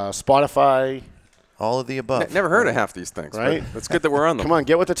 Spotify. All of the above. Never heard of half these things, right? It's good that we're on them. Come on,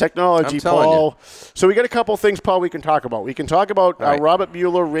 get with the technology, Paul. So we got a couple things, Paul, we can talk about. We can talk about Robert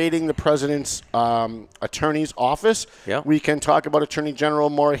Mueller raiding the president's attorney's office. Yeah. We can talk about Attorney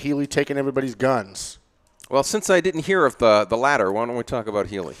General Maura Healey taking everybody's guns. Well, since I didn't hear of the latter, why don't we talk about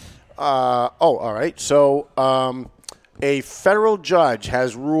Healey? All right. So a federal judge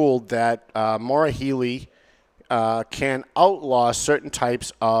has ruled that Maura Healey can outlaw certain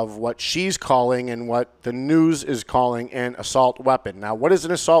types of what she's calling and what the news is calling an assault weapon. Now, what is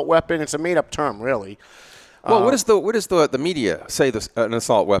an assault weapon? It's a made-up term, really. Well, what does the media say an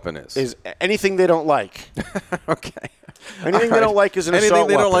assault weapon is? Is anything they don't like. Okay. Anything they don't like is an assault weapon.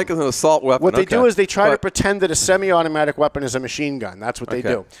 Anything they don't like is an assault weapon. What they do is they try to pretend that a semi-automatic weapon is a machine gun. That's what they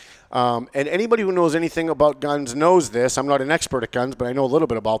do. And anybody who knows anything about guns knows this. I'm not an expert at guns, but I know a little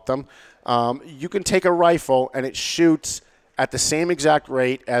bit about them. You can take a rifle and it shoots at the same exact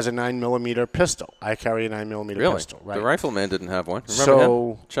rate as a 9mm pistol. I carry a 9mm pistol. Right? The Rifleman didn't have one.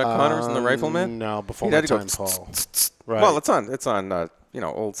 Remember him? Chuck Connors and the Rifleman? No, before my time, Paul. Right. Well, it's on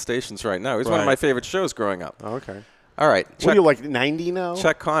old stations right now. He's one of my favorite shows growing up. Okay. All right. What are you, like 90 now?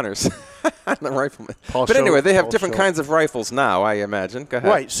 Chuck Connors, the Rifleman. But anyway, they have different kinds of rifles now, I imagine. Go ahead.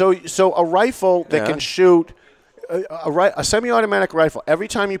 Right. So a rifle that can shoot, a semi-automatic rifle, every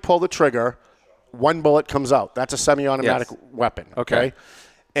time you pull the trigger, one bullet comes out. That's a semi-automatic weapon. Okay.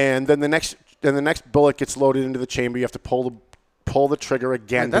 And then the next bullet gets loaded into the chamber. You have to pull the trigger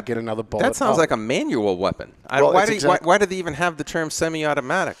again to get another bullet. That sounds like a manual weapon. Why do they even have the term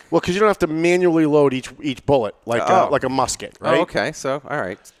semi-automatic? Well, because you don't have to manually load each bullet like a musket, right? Oh, okay. So all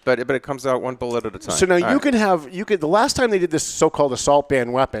right, but it comes out one bullet at a time. So now the last time they did this so-called assault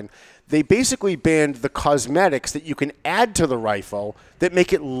ban weapon, they basically banned the cosmetics that you can add to the rifle that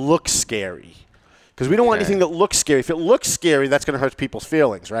make it look scary. Because we don't want anything that looks scary. If it looks scary, that's going to hurt people's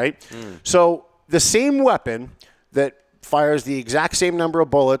feelings, right? So the same weapon that fires the exact same number of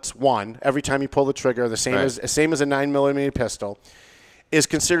bullets, every time you pull the trigger, the same as a 9mm pistol, is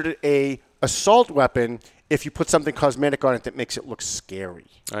considered a assault weapon if you put something cosmetic on it that makes it look scary.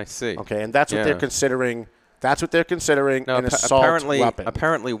 I see. Okay, and that's what they're considering. That's what they're considing an assault weapon.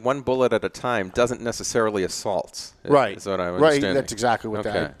 Apparently, one bullet at a time doesn't necessarily assault. Right. Is what I'm understanding. Right. That's exactly what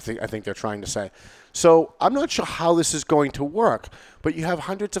I think they're trying to say. So I'm not sure how this is going to work, but you have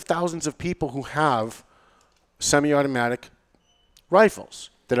hundreds of thousands of people who have semi-automatic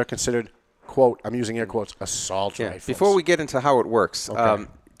rifles that are considered, quote, I'm using air quotes, assault rifles. Before we get into how it works,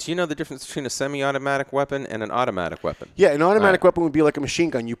 do you know the difference between a semi-automatic weapon and an automatic weapon? Yeah, an automatic weapon would be like a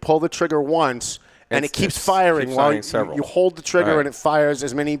machine gun. You pull the trigger once, and it keeps firing while you hold the trigger, and it fires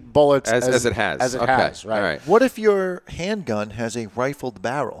as many bullets as it has. As it has, right. All right. What if your handgun has a rifled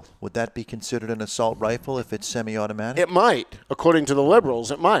barrel? Would that be considered an assault rifle if it's semi-automatic? It might. According to the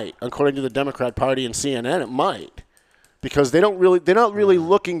liberals, it might. According to the Democrat Party and CNN, it might. Because they're not really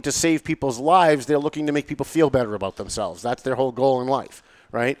looking to save people's lives. They're looking to make people feel better about themselves. That's their whole goal in life,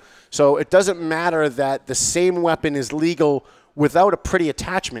 right? So it doesn't matter that the same weapon is legal without a pretty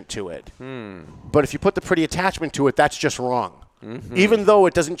attachment to it. But if you put the pretty attachment to it, that's just wrong. Even though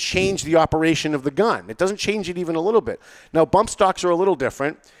it doesn't change the operation of the gun. It doesn't change it even a little bit. Now, bump stocks are a little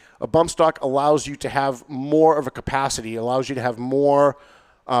different. A bump stock allows you to have more of a capacity, allows you to have more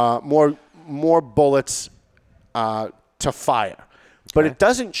bullets to fire. But it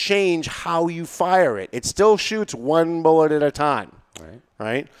doesn't change how you fire it. It still shoots one bullet at a time.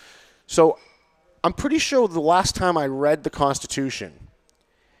 Right? So I'm pretty sure the last time I read the Constitution,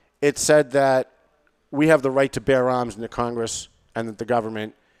 it said that we have the right to bear arms in the Congress and that the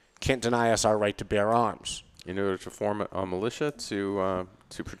government can't deny us our right to bear arms. In order to form a militia to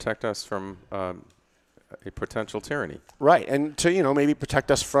protect us from a potential tyranny. Right, and to, maybe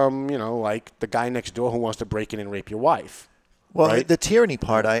protect us from, like the guy next door who wants to break in and rape your wife. Well, right? The tyranny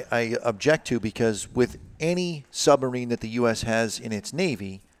part I object to, because with any submarine that the U.S. has in its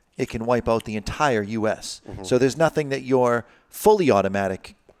Navy, it can wipe out the entire U.S. So there's nothing that your fully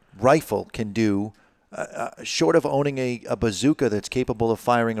automatic rifle can do, short of owning a bazooka that's capable of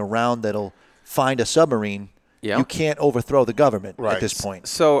firing a round that'll find a submarine. You can't overthrow the government at this point.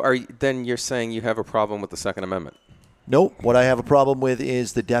 So then you're saying you have a problem with the Second Amendment? Nope. What I have a problem with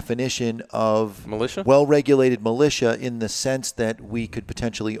is the definition of militia, well-regulated militia, in the sense that we could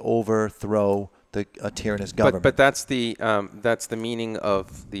potentially overthrow a tyrannous government. But that's the meaning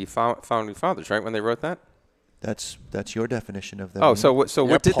of the founding fathers, right? When they wrote that. That's your definition of that. Oh, so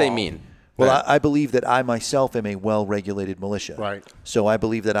what did they mean? Well, I believe that I myself am a well-regulated militia. Right. So I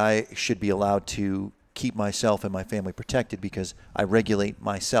believe that I should be allowed to keep myself and my family protected because I regulate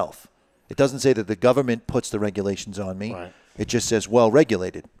myself. It doesn't say that the government puts the regulations on me. Right. It just says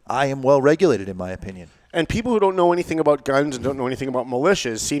well-regulated. I am well-regulated, in my opinion. And people who don't know anything about guns and don't know anything about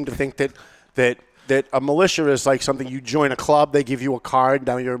militias seem to think that a militia is like something you join a club, they give you a card,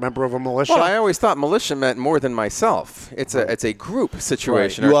 now you're a member of a militia. Well, I always thought militia meant more than myself. It's a group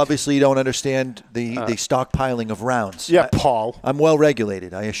situation. Right. You obviously don't understand the stockpiling of rounds. Yeah, Paul. I'm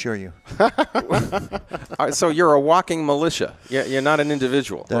well-regulated, I assure you. So you're a walking militia. You're not an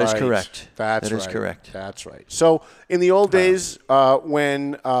individual. That is correct. That is correct. That's right. So in the old days,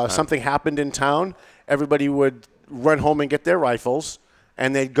 when something happened in town, everybody would run home and get their rifles,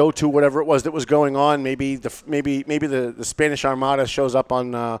 and they'd go to whatever it was that was going on. Maybe the Spanish Armada shows up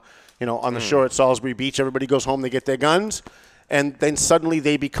on the shore at Salisbury Beach. Everybody goes home, they get their guns, and then suddenly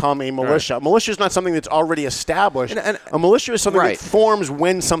they become a militia. Right. A militia is not something that's already established. And a militia is something right. that forms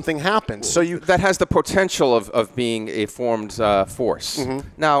when something happens. So that has the potential of being a formed force. Mm-hmm.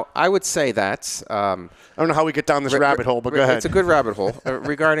 Now, I would say that I don't know how we get down this rabbit hole, but go ahead. It's a good rabbit hole.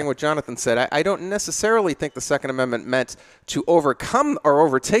 Regarding what Jonathan said, I don't necessarily think the Second Amendment meant to overcome or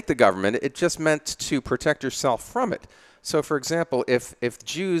overtake the government. It just meant to protect yourself from it. So, for example, if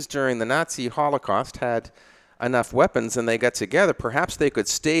Jews during the Nazi Holocaust had enough weapons and they got together, perhaps they could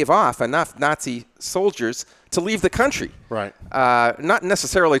stave off enough Nazi soldiers to leave the country. Right. Not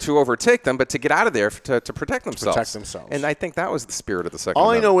necessarily to overtake them, but to get out of there to protect themselves. And I think that was the spirit of the Second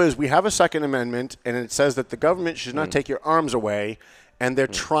Amendment. All I know is we have a Second Amendment, and it says that the government should not take your arms away, and they're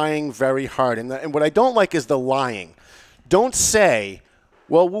trying very hard. And what I don't like is the lying. Don't say,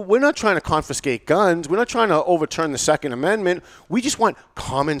 well, we're not trying to confiscate guns. We're not trying to overturn the Second Amendment. We just want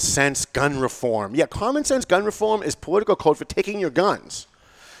common sense gun reform. Yeah, common sense gun reform is political code for taking your guns.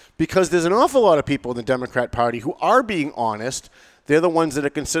 Because there's an awful lot of people in the Democrat Party who are being honest. They're the ones that are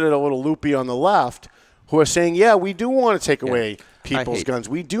considered a little loopy on the left who are saying, yeah, we do want to take away people's guns.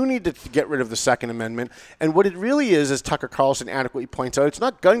 We do need to get rid of the Second Amendment. And what it really is, as Tucker Carlson adequately points out, it's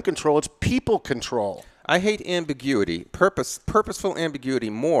not gun control, it's people control. I hate ambiguity, purposeful ambiguity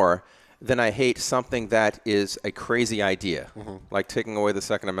more than I hate something that is a crazy idea, like taking away the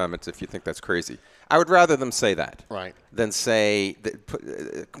Second Amendment if you think that's crazy. I would rather them say that than say,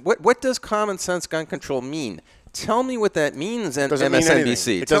 what does common sense gun control mean? Tell me what that means,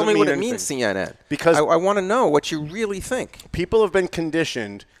 MSNBC. Tell me what it means, CNN. Because I want to know what you really think. People have been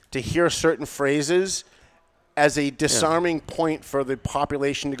conditioned to hear certain phrases as a disarming point for the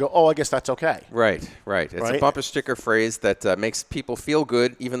population to go, oh, I guess that's okay. Right. It's a bumper sticker phrase that makes people feel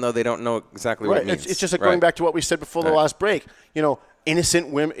good, even though they don't know exactly what it means. It's just like going back to what we said before the last break. Innocent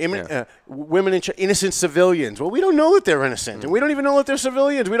women, innocent civilians. Well, we don't know that they're innocent, and we don't even know that they're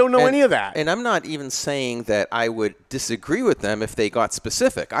civilians. We don't know any of that. And I'm not even saying that I would disagree with them if they got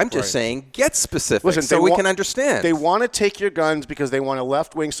specific. I'm just saying get specific so we can understand. They want to take your guns because they want a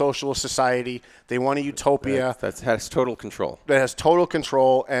left-wing socialist society. They want a utopia. That has total control. That has total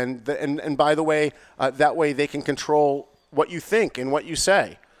control. And by the way, that way they can control what you think and what you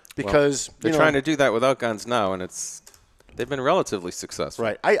say. Because they're trying to do that without guns now, and they've been relatively successful.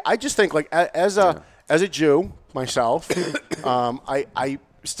 Right. I just think, like, as a Jew myself, I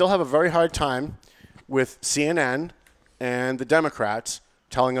still have a very hard time with CNN and the Democrats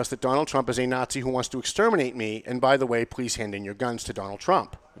telling us that Donald Trump is a Nazi who wants to exterminate me. And by the way, please hand in your guns to Donald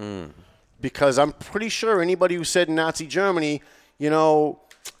Trump. Because I'm pretty sure anybody who said in Nazi Germany,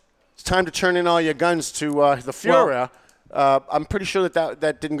 it's time to turn in all your guns to the Fuhrer. I'm pretty sure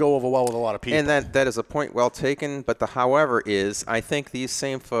that didn't go over well with a lot of people. And that is a point well taken. But the however is, I think these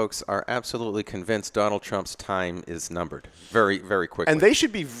same folks are absolutely convinced Donald Trump's time is numbered very, very quickly. And they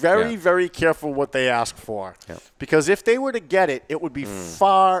should be very, very careful what they ask for. Yeah. Because if they were to get it, it would be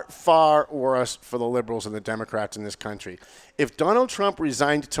far, far worse for the liberals and the Democrats in this country. If Donald Trump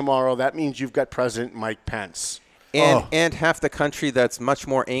resigned tomorrow, that means you've got President Mike Pence. And half the country that's much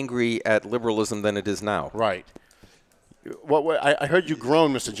more angry at liberalism than it is now. Right. I heard you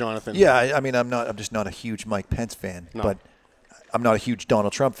groan, Mr. Jonathan. Yeah, I'm just not a huge Mike Pence fan, but I'm not a huge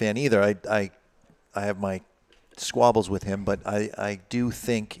Donald Trump fan either. I have my squabbles with him, but I do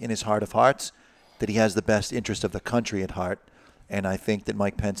think in his heart of hearts that he has the best interest of the country at heart, and I think that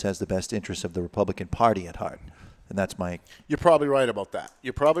Mike Pence has the best interest of the Republican Party at heart, and that's my. You're probably right about that.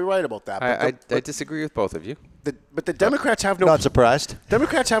 I disagree with both of you. But the Democrats have no. Not surprised.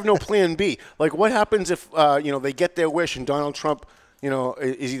 Democrats have no plan B. Like, what happens if they get their wish and Donald Trump,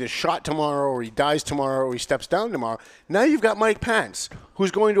 is either shot tomorrow or he dies tomorrow or he steps down tomorrow? Now you've got Mike Pence,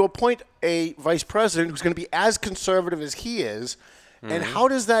 who's going to appoint a vice president who's going to be as conservative as he is. Mm-hmm. And how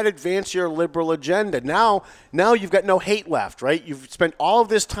does that advance your liberal agenda? Now you've got no hate left, right? You've spent all of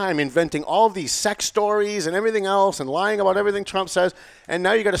this time inventing all of these sex stories and everything else and lying about everything Trump says, and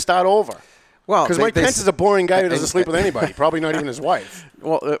now you got to start over. Well, because Mike Pence is a boring guy who doesn't sleep with anybody, probably not even his wife.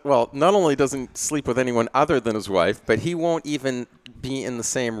 Well, not only doesn't sleep with anyone other than his wife, but he won't even be in the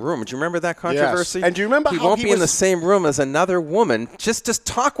same room. Do you remember that controversy? Yes. And do you remember he how won't be in the same room as another woman? Just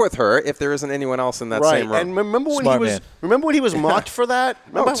talk with her if there isn't anyone else in that same room. And remember when he was mocked for that?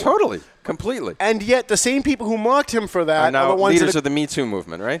 Oh, totally, completely. And yet the same people who mocked him for that are now the ones leaders of the Me Too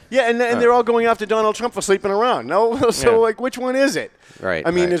movement, right? Yeah, and they're all going after Donald Trump for sleeping around. No, so which one is it? Right.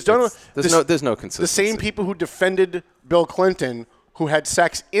 I mean, right. There's no consistency. The same people who defended Bill Clinton, who had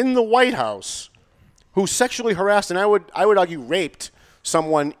sex in the White House, who sexually harassed and I would argue raped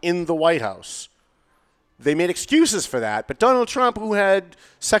someone in the White House. They made excuses for that, but Donald Trump, who had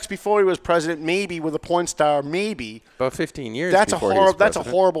sex before he was president, maybe with a porn star, maybe about 15 years. That's before he was that's a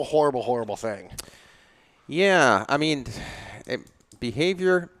president. horrible thing. Yeah, I mean,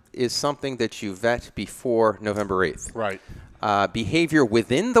 behavior is something that you vet before November 8th. Right. Behavior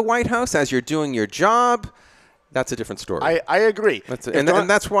within the White House as you're doing your job, that's a different story. I agree. And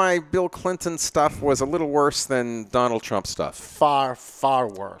that's why Bill Clinton's stuff was a little worse than Donald Trump's stuff. Far, far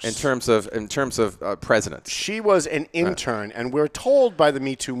worse. In terms of presidents. She was an intern, and we're told by the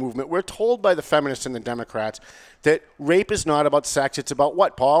Me Too movement, we're told by the feminists and the Democrats that rape is not about sex. It's about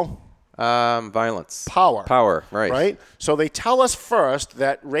what, Paul? Violence. Power, right. Right? So they tell us first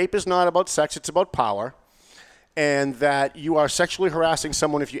that rape is not about sex, it's about power, and that you are sexually harassing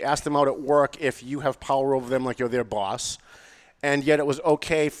someone if you ask them out at work if you have power over them like you're their boss. And yet it was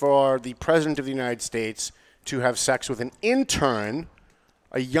okay for the President of the United States to have sex with an intern,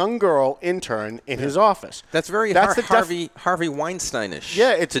 a young girl intern, in his office. That's very Harvey Weinstein-ish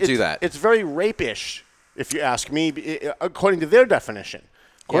to do that. It's very rape-ish, if you ask me, according to their definition.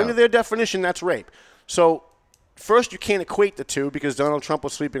 According to their definition, that's rape. So first, you can't equate the two because Donald Trump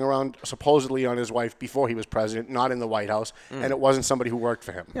was sleeping around supposedly on his wife before he was president, not in the White House, and it wasn't somebody who worked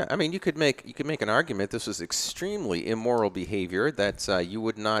for him. Yeah, I mean, you could make an argument this was extremely immoral behavior that you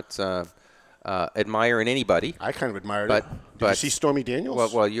would not admire in anybody. I kind of admired it. Did you see Stormy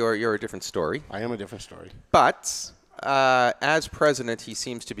Daniels? Well, you're a different story. I am a different story. But as president, he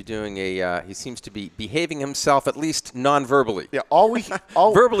seems to be behaving himself at least non-verbally. Yeah,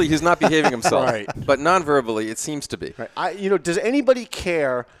 verbally he's not behaving himself, right? But non-verbally it seems to be. Right. Does anybody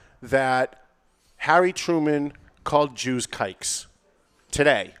care that Harry Truman called Jews kikes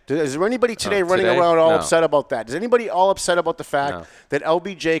today? Is there anybody today running around all upset about that? Is anybody all upset about the fact that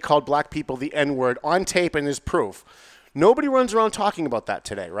LBJ called black people the N-word on tape and is proof? Nobody runs around talking about that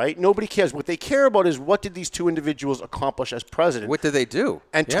today, right? Nobody cares. What they care about is what did these two individuals accomplish as president? What did they do?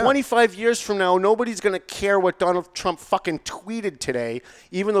 And 25 years from now, nobody's going to care what Donald Trump fucking tweeted today,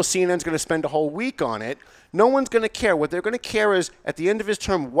 even though CNN's going to spend a whole week on it. No one's going to care. What they're going to care is, at the end of his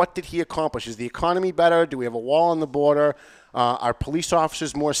term, what did he accomplish? Is the economy better? Do we have a wall on the border? Are police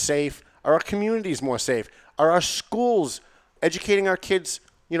officers more safe? Are our communities more safe? Are our schools educating our kids,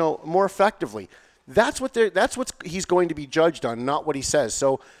 more effectively? That's what he's going to be judged on, not what he says.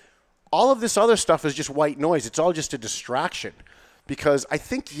 So all of this other stuff is just white noise. It's all just a distraction. Because I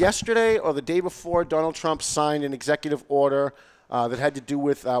think yesterday or the day before, Donald Trump signed an executive order that had to do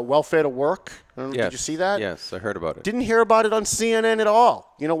with welfare to work. Did you see that? Yes, I heard about it. Didn't hear about it on CNN at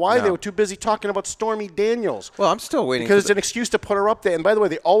all. You know why? No. They were too busy talking about Stormy Daniels. Well, I'm still waiting. Because it's an excuse to put her up there. And by the way,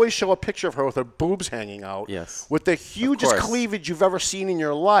 they always show a picture of her with her boobs hanging out. Yes. With the hugest cleavage you've ever seen in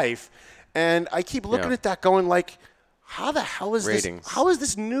your life. And I keep looking at that going like, how the hell is ratings. this? How is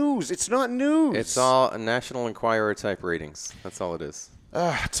this news? It's not news. It's all a National Enquirer type ratings. That's all it is.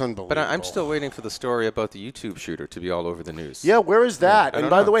 It's unbelievable. But I'm still waiting for the story about the YouTube shooter to be all over the news. Yeah, where is that? And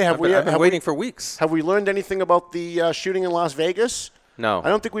by the way, I've been waiting for weeks. Have we learned anything about the shooting in Las Vegas? No. I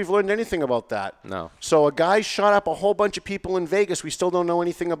don't think we've learned anything about that. No. So a guy shot up a whole bunch of people in Vegas. We still don't know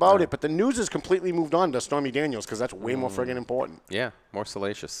anything about it. But the news has completely moved on to Stormy Daniels because that's way more friggin' important. Yeah, more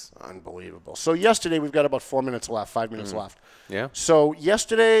salacious. Unbelievable. So yesterday, we've got about 5 minutes left. Yeah. So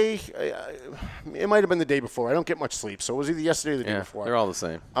yesterday, it might have been the day before. I don't get much sleep. So it was either yesterday or the day before. They're all the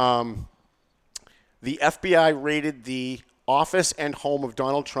same. The FBI raided the office and home of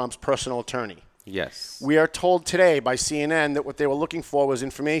Donald Trump's personal attorney. Yes. We are told today by CNN that what they were looking for was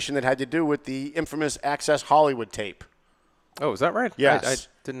information that had to do with the infamous Access Hollywood tape. Oh, is that right? Yes. I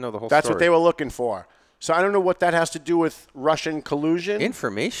didn't know the whole That's story. what they were looking for. So I don't know what that has to do with Russian collusion.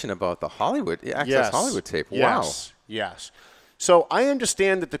 Information about the Access Yes. Hollywood tape. Yes. Yes. So I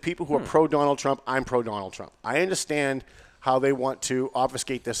understand that the people who are pro-Donald Trump, I'm pro-Donald Trump. I understand how they want to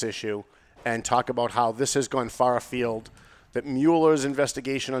obfuscate this issue and talk about how this has gone far afield, that Mueller's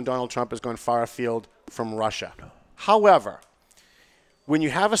investigation on Donald Trump has gone far afield from Russia. However, when you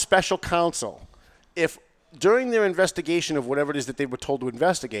have a special counsel, if during their investigation of whatever it is that they were told to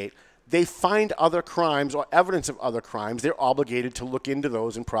investigate, they find other crimes or evidence of other crimes, they're obligated to look into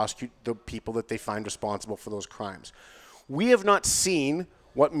those and prosecute the people that they find responsible for those crimes. We have not seen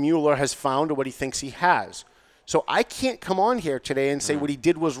what Mueller has found or what he thinks he has. So I can't come on here today and say what he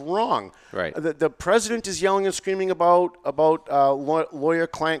did was wrong. Right. The president is yelling and screaming about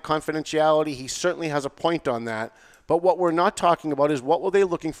lawyer-client confidentiality. He certainly has a point on that. But what we're not talking about is what were they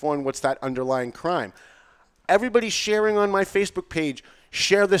looking for and what's that underlying crime. Everybody's sharing on my Facebook page,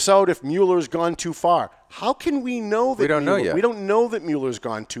 share this out if Mueller's gone too far. How can we know that We don't know yet. We don't know that Mueller's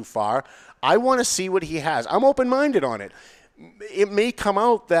gone too far. I want to see what he has. I'm open-minded on it. It may come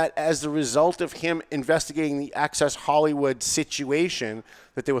out that as a result of him investigating the Access Hollywood situation,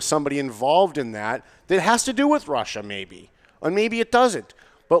 that there was somebody involved in that has to do with Russia, maybe. Or maybe it doesn't.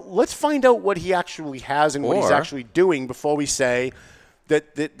 But let's find out what he actually has and what he's actually doing before we say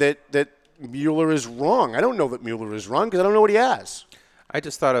that Mueller is wrong. I don't know that Mueller is wrong because I don't know what he has. I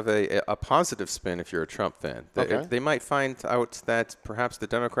just thought of a positive spin if you're a Trump fan. Okay. They might find out that perhaps the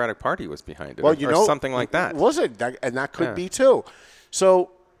Democratic Party was behind it, Well, or something like that. Was it? And that could be too.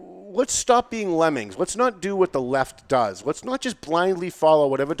 So let's stop being lemmings. Let's not do what the left does. Let's not just blindly follow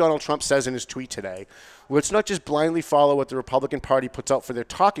whatever Donald Trump says in his tweet today. Let's not just blindly follow what the Republican Party puts out for their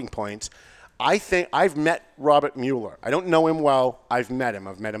talking points. I think I've met Robert Mueller. I don't know him well. I've met him.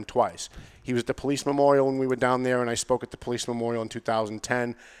 I've met him twice. He was at the police memorial when we were down there, and I spoke at the police memorial in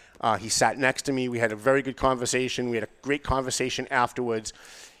 2010. He sat next to me. We had a very good conversation. We had a great conversation afterwards.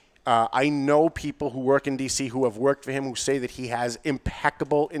 I know people who work in D.C. who have worked for him who say that he has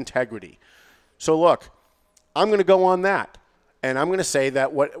impeccable integrity. So, look, I'm going to go on that, and I'm going to say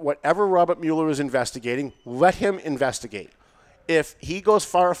that whatever Robert Mueller is investigating, let him investigate. If he goes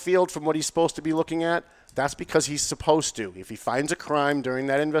far afield from what he's supposed to be looking at, that's because he's supposed to. If he finds a crime during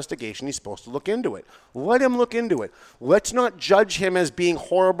that investigation, he's supposed to look into it. Let him look into it. Let's not judge him as being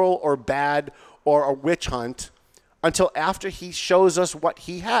horrible or bad or a witch hunt until after he shows us what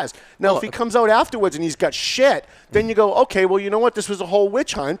he has. Now, if he comes out afterwards and he's got shit, then you go, okay, well, you know what? This was a whole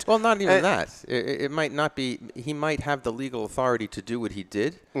witch hunt. Well, not even that. It might not be. He might have the legal authority to do what he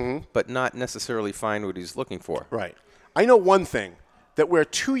did, but not necessarily find what he's looking for. Right. I know one thing, that we're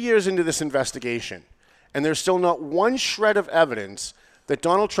 2 years into this investigation, and there's still not one shred of evidence that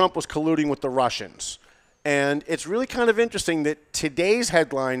Donald Trump was colluding with the Russians. And it's really kind of interesting that today's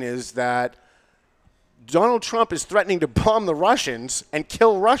headline is that Donald Trump is threatening to bomb the Russians and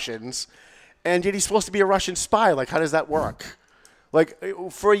kill Russians, and yet he's supposed to be a Russian spy. Like, how does that work? Like,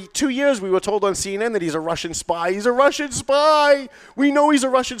 for 2 years, we were told on CNN that he's a Russian spy. He's a Russian spy. We know he's a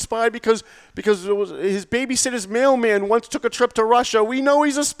Russian spy because his babysitter's mailman once took a trip to Russia. We know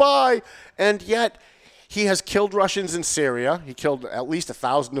he's a spy. And yet, he has killed Russians in Syria. He killed at least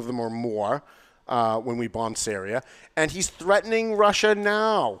 1,000 of them or more when we bombed Syria. And he's threatening Russia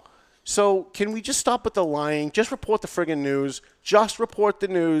now. So can we just stop with the lying? Just report the friggin' news. Just report the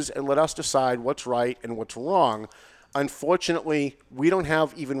news and let us decide what's right and what's wrong. Unfortunately, we don't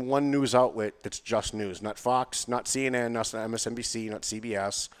have even one news outlet that's just news. Not Fox, not CNN, not MSNBC, not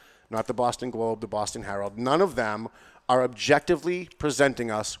CBS, not the Boston Globe, the Boston Herald. None of them are objectively presenting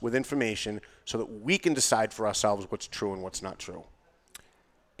us with information so that we can decide for ourselves what's true and what's not true.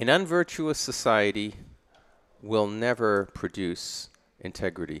 An unvirtuous society will never produce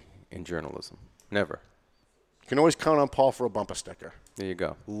integrity in journalism. Never. You can always count on Paul for a bumper sticker. There you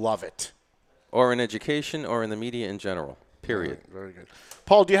go. Love it. Or in education or in the media in general, period. Very good.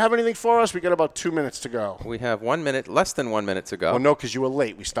 Paul, do you have anything for us? We got about 2 minutes to go. We have 1 minute, less than 1 minute to go. Well, no, because you were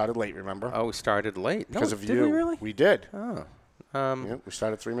late. We started late, remember? Oh, we started late. Because no, of did you. we really? We did. Oh. Yeah, we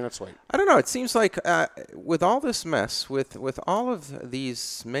started 3 minutes late. I don't know. It seems like with all this mess, with all of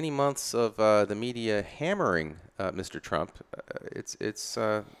these many months of the media hammering Mr. Trump, it's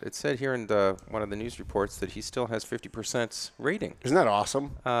said here in one of the news reports that he still has 50% rating. Isn't that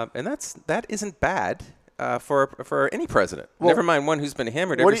awesome? And that isn't bad for any president. Well, never mind one who's been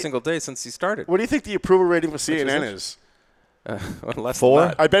hammered every single day since he started. What do you think the approval rating for CNN is? Less 4? than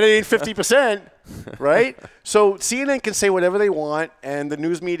that. I bet it ain't 50%, right? So CNN can say whatever they want, and the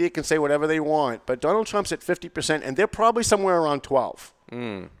news media can say whatever they want. But Donald Trump's at 50%, and they're probably somewhere around 12,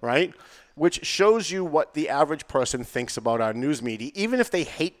 right? Which shows you what the average person thinks about our news media. Even if they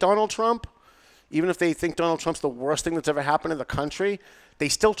hate Donald Trump, even if they think Donald Trump's the worst thing that's ever happened in the country, they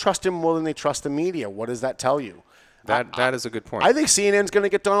still trust him more than they trust the media. What does that tell you? That is a good point. I think CNN's going to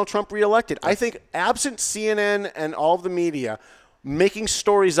get Donald Trump reelected. I think absent CNN and all of the media making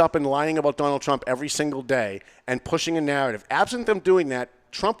stories up and lying about Donald Trump every single day and pushing a narrative, absent them doing that,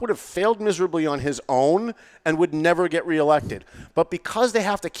 Trump would have failed miserably on his own and would never get reelected. But because they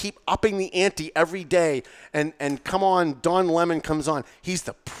have to keep upping the ante every day, and come on, Don Lemon comes on, he's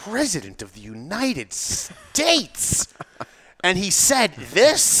the president of the United States. And he said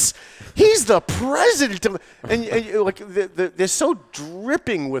this. He's the president of, and like they're so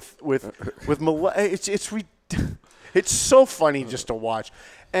dripping with it's so funny just to watch,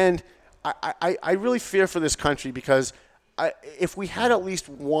 and I really fear for this country because if we had at least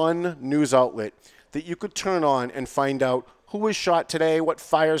one news outlet that you could turn on and find out who was shot today, what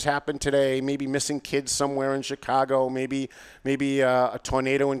fires happened today, maybe missing kids somewhere in Chicago, maybe a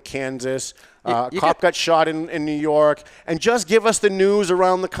tornado in Kansas, a cop got shot in New York, and just give us the news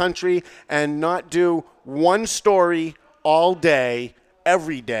around the country and not do one story all day,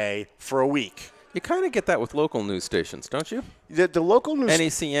 every day for a week. You kind of get that with local news stations, don't you? The local news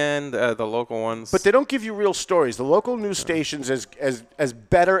NECN, the local ones. But they don't give you real stories. The local news stations, as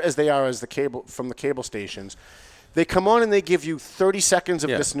better as they are as the cable stations, they come on and they give you 30 seconds of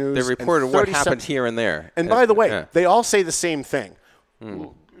this news. They reported what happened here and there. And by the way, they all say the same thing.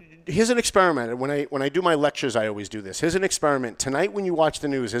 Here's an experiment. When I do my lectures, I always do this. Here's an experiment. Tonight when you watch the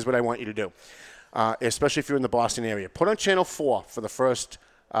news, here's what I want you to do, especially if you're in the Boston area. Put on Channel 4 for the first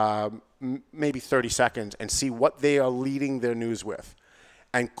maybe 30 seconds and see what they are leading their news with.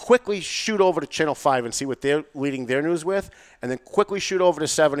 And quickly shoot over to Channel 5 and see what they're leading their news with, and then quickly shoot over to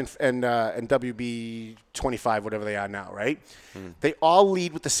 7 and WB 25, whatever they are now, right? They all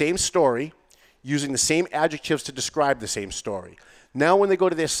lead with the same story, using the same adjectives to describe the same story. Now when they go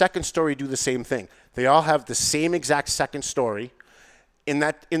to their second story, do the same thing. They all have the same exact second story in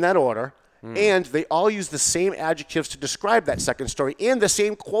that order, and they all use the same adjectives to describe that second story and the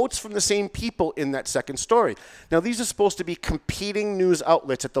same quotes from the same people in that second story. Now, these are supposed to be competing news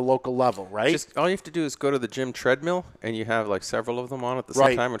outlets at the local level, right? Just all you have to do is go to the gym treadmill, and you have like several of them on at the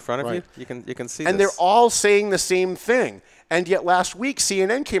same time in front of you. You can see and this. They're all saying the same thing. And yet last week,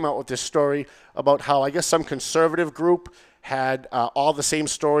 CNN came out with this story about how I guess some conservative group had all the same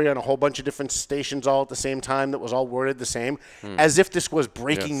story on a whole bunch of different stations all at the same time that was all worded the same, as if this was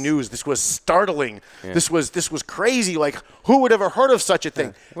breaking news. This was startling. This was crazy. Like, who would ever heard of such a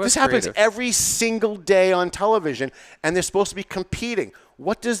thing? This happens every single day on television, and they're supposed to be competing.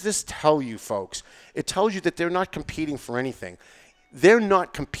 What does this tell you, folks? It tells you that they're not competing for anything. They're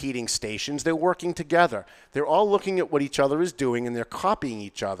not competing stations. They're working together. They're all looking at what each other is doing, and they're copying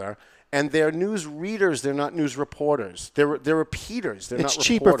each other. And they're news readers. They're not news reporters. They're repeaters. They're not reporters. It's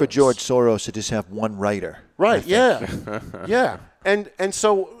cheaper for George Soros to just have one writer. Right, yeah. And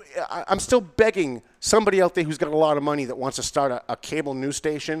so I'm still begging somebody out there who's got a lot of money that wants to start a cable news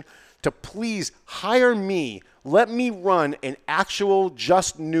station to please hire me. Let me run an actual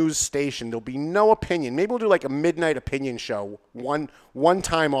just news station. There'll be no opinion. Maybe we'll do like a midnight opinion show one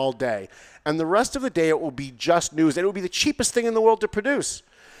time all day. And the rest of the day it will be just news. And it will be the cheapest thing in the world to produce,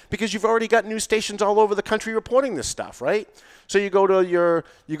 because you've already got news stations all over the country reporting this stuff, right? So you go to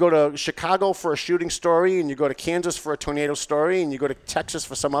Chicago for a shooting story, and you go to Kansas for a tornado story, and you go to Texas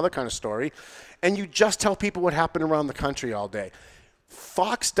for some other kind of story, and you just tell people what happened around the country all day.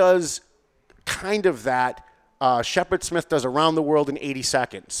 Fox does kind of that. Shepard Smith does Around the World in 80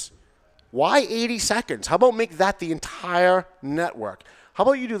 seconds. Why 80 seconds? How about make that the entire network? How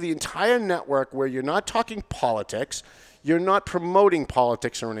about you do the entire network where you're not talking politics, you're not promoting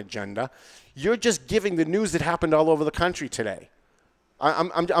politics or an agenda. You're just giving the news that happened all over the country today.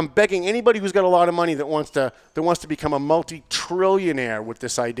 I'm begging anybody who's got a lot of money that wants to become a multi-trillionaire with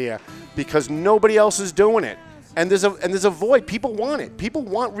this idea, because nobody else is doing it. And there's a void. People want it. People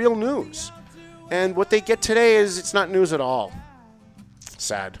want real news. And what they get today is it's not news at all.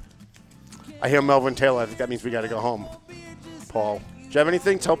 Sad. I hear Melvin Taylor. I think that means we got to go home. Paul, do you have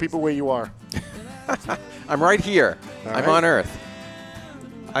anything? Tell people where you are. I'm right here. I'm on Earth.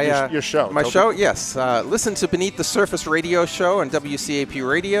 Your show. My show? Yes. Listen to Beneath the Surface radio show on WCAP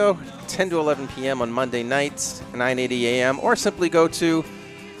Radio, 10 to 11 p.m. on Monday nights, 9:80 a.m., or simply go to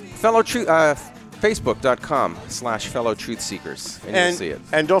Facebook.com/Fellow Truth Seekers, and you'll see it.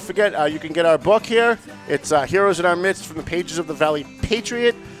 And don't forget, you can get our book here. It's Heroes in Our Midst from the pages of the Valley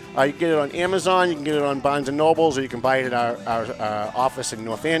Patriot. You can get it on Amazon, you can get it on Barnes & Nobles, or you can buy it at our office in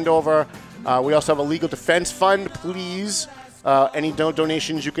North Andover. We also have a legal defense fund. Please, any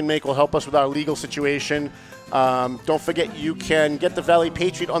donations you can make will help us with our legal situation. Don't forget, you can get the Valley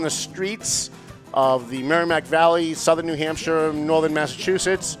Patriot on the streets of the Merrimack Valley, southern New Hampshire, northern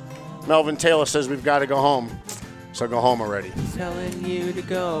Massachusetts. Melvin Taylor says we've got to go home. So go home already. Telling you to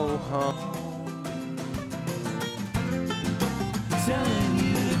go home. Telling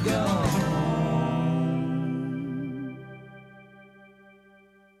you to go home.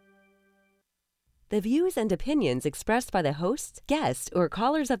 The views and opinions expressed by the hosts, guests, or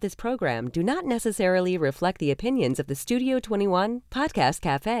callers of this program do not necessarily reflect the opinions of the Studio 21 Podcast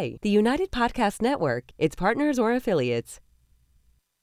Cafe, the United Podcast Network, its partners, or affiliates.